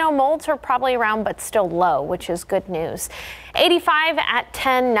trends, you know, molds are probably around, but still low, which is good news. 85 at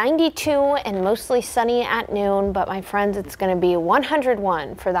 10, 92, and mostly sunny at noon. But my friends, it's going to be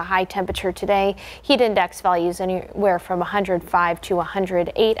 101 for the high temperature today. Heat index values anywhere from 105 to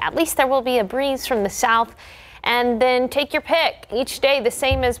 108. At least there will be a breeze from the south. And then take your pick. Each day the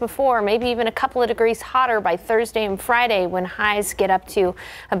same as before, maybe even a couple of degrees hotter by Thursday and Friday when highs get up to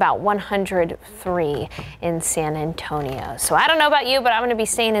about 103 in San Antonio. So I don't know about you, but I'm going to be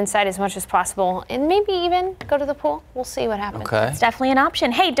staying inside as much as possible and maybe even go to the pool. We'll see what happens. Okay. It's definitely an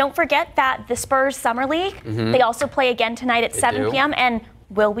option. Hey, don't forget that the Spurs Summer League, they also play again tonight at 7 p.m. And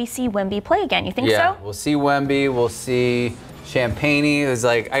will we see Wemby play again? You think so? Yeah, we'll see Wemby. We'll see Champagne. It was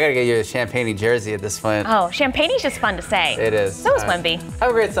like, I gotta get you a Champagne jersey at this point. Oh, Champagne's just fun to say. It is. So is Wemby. Have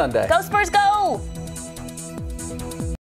a great Sunday. Go Spurs, go!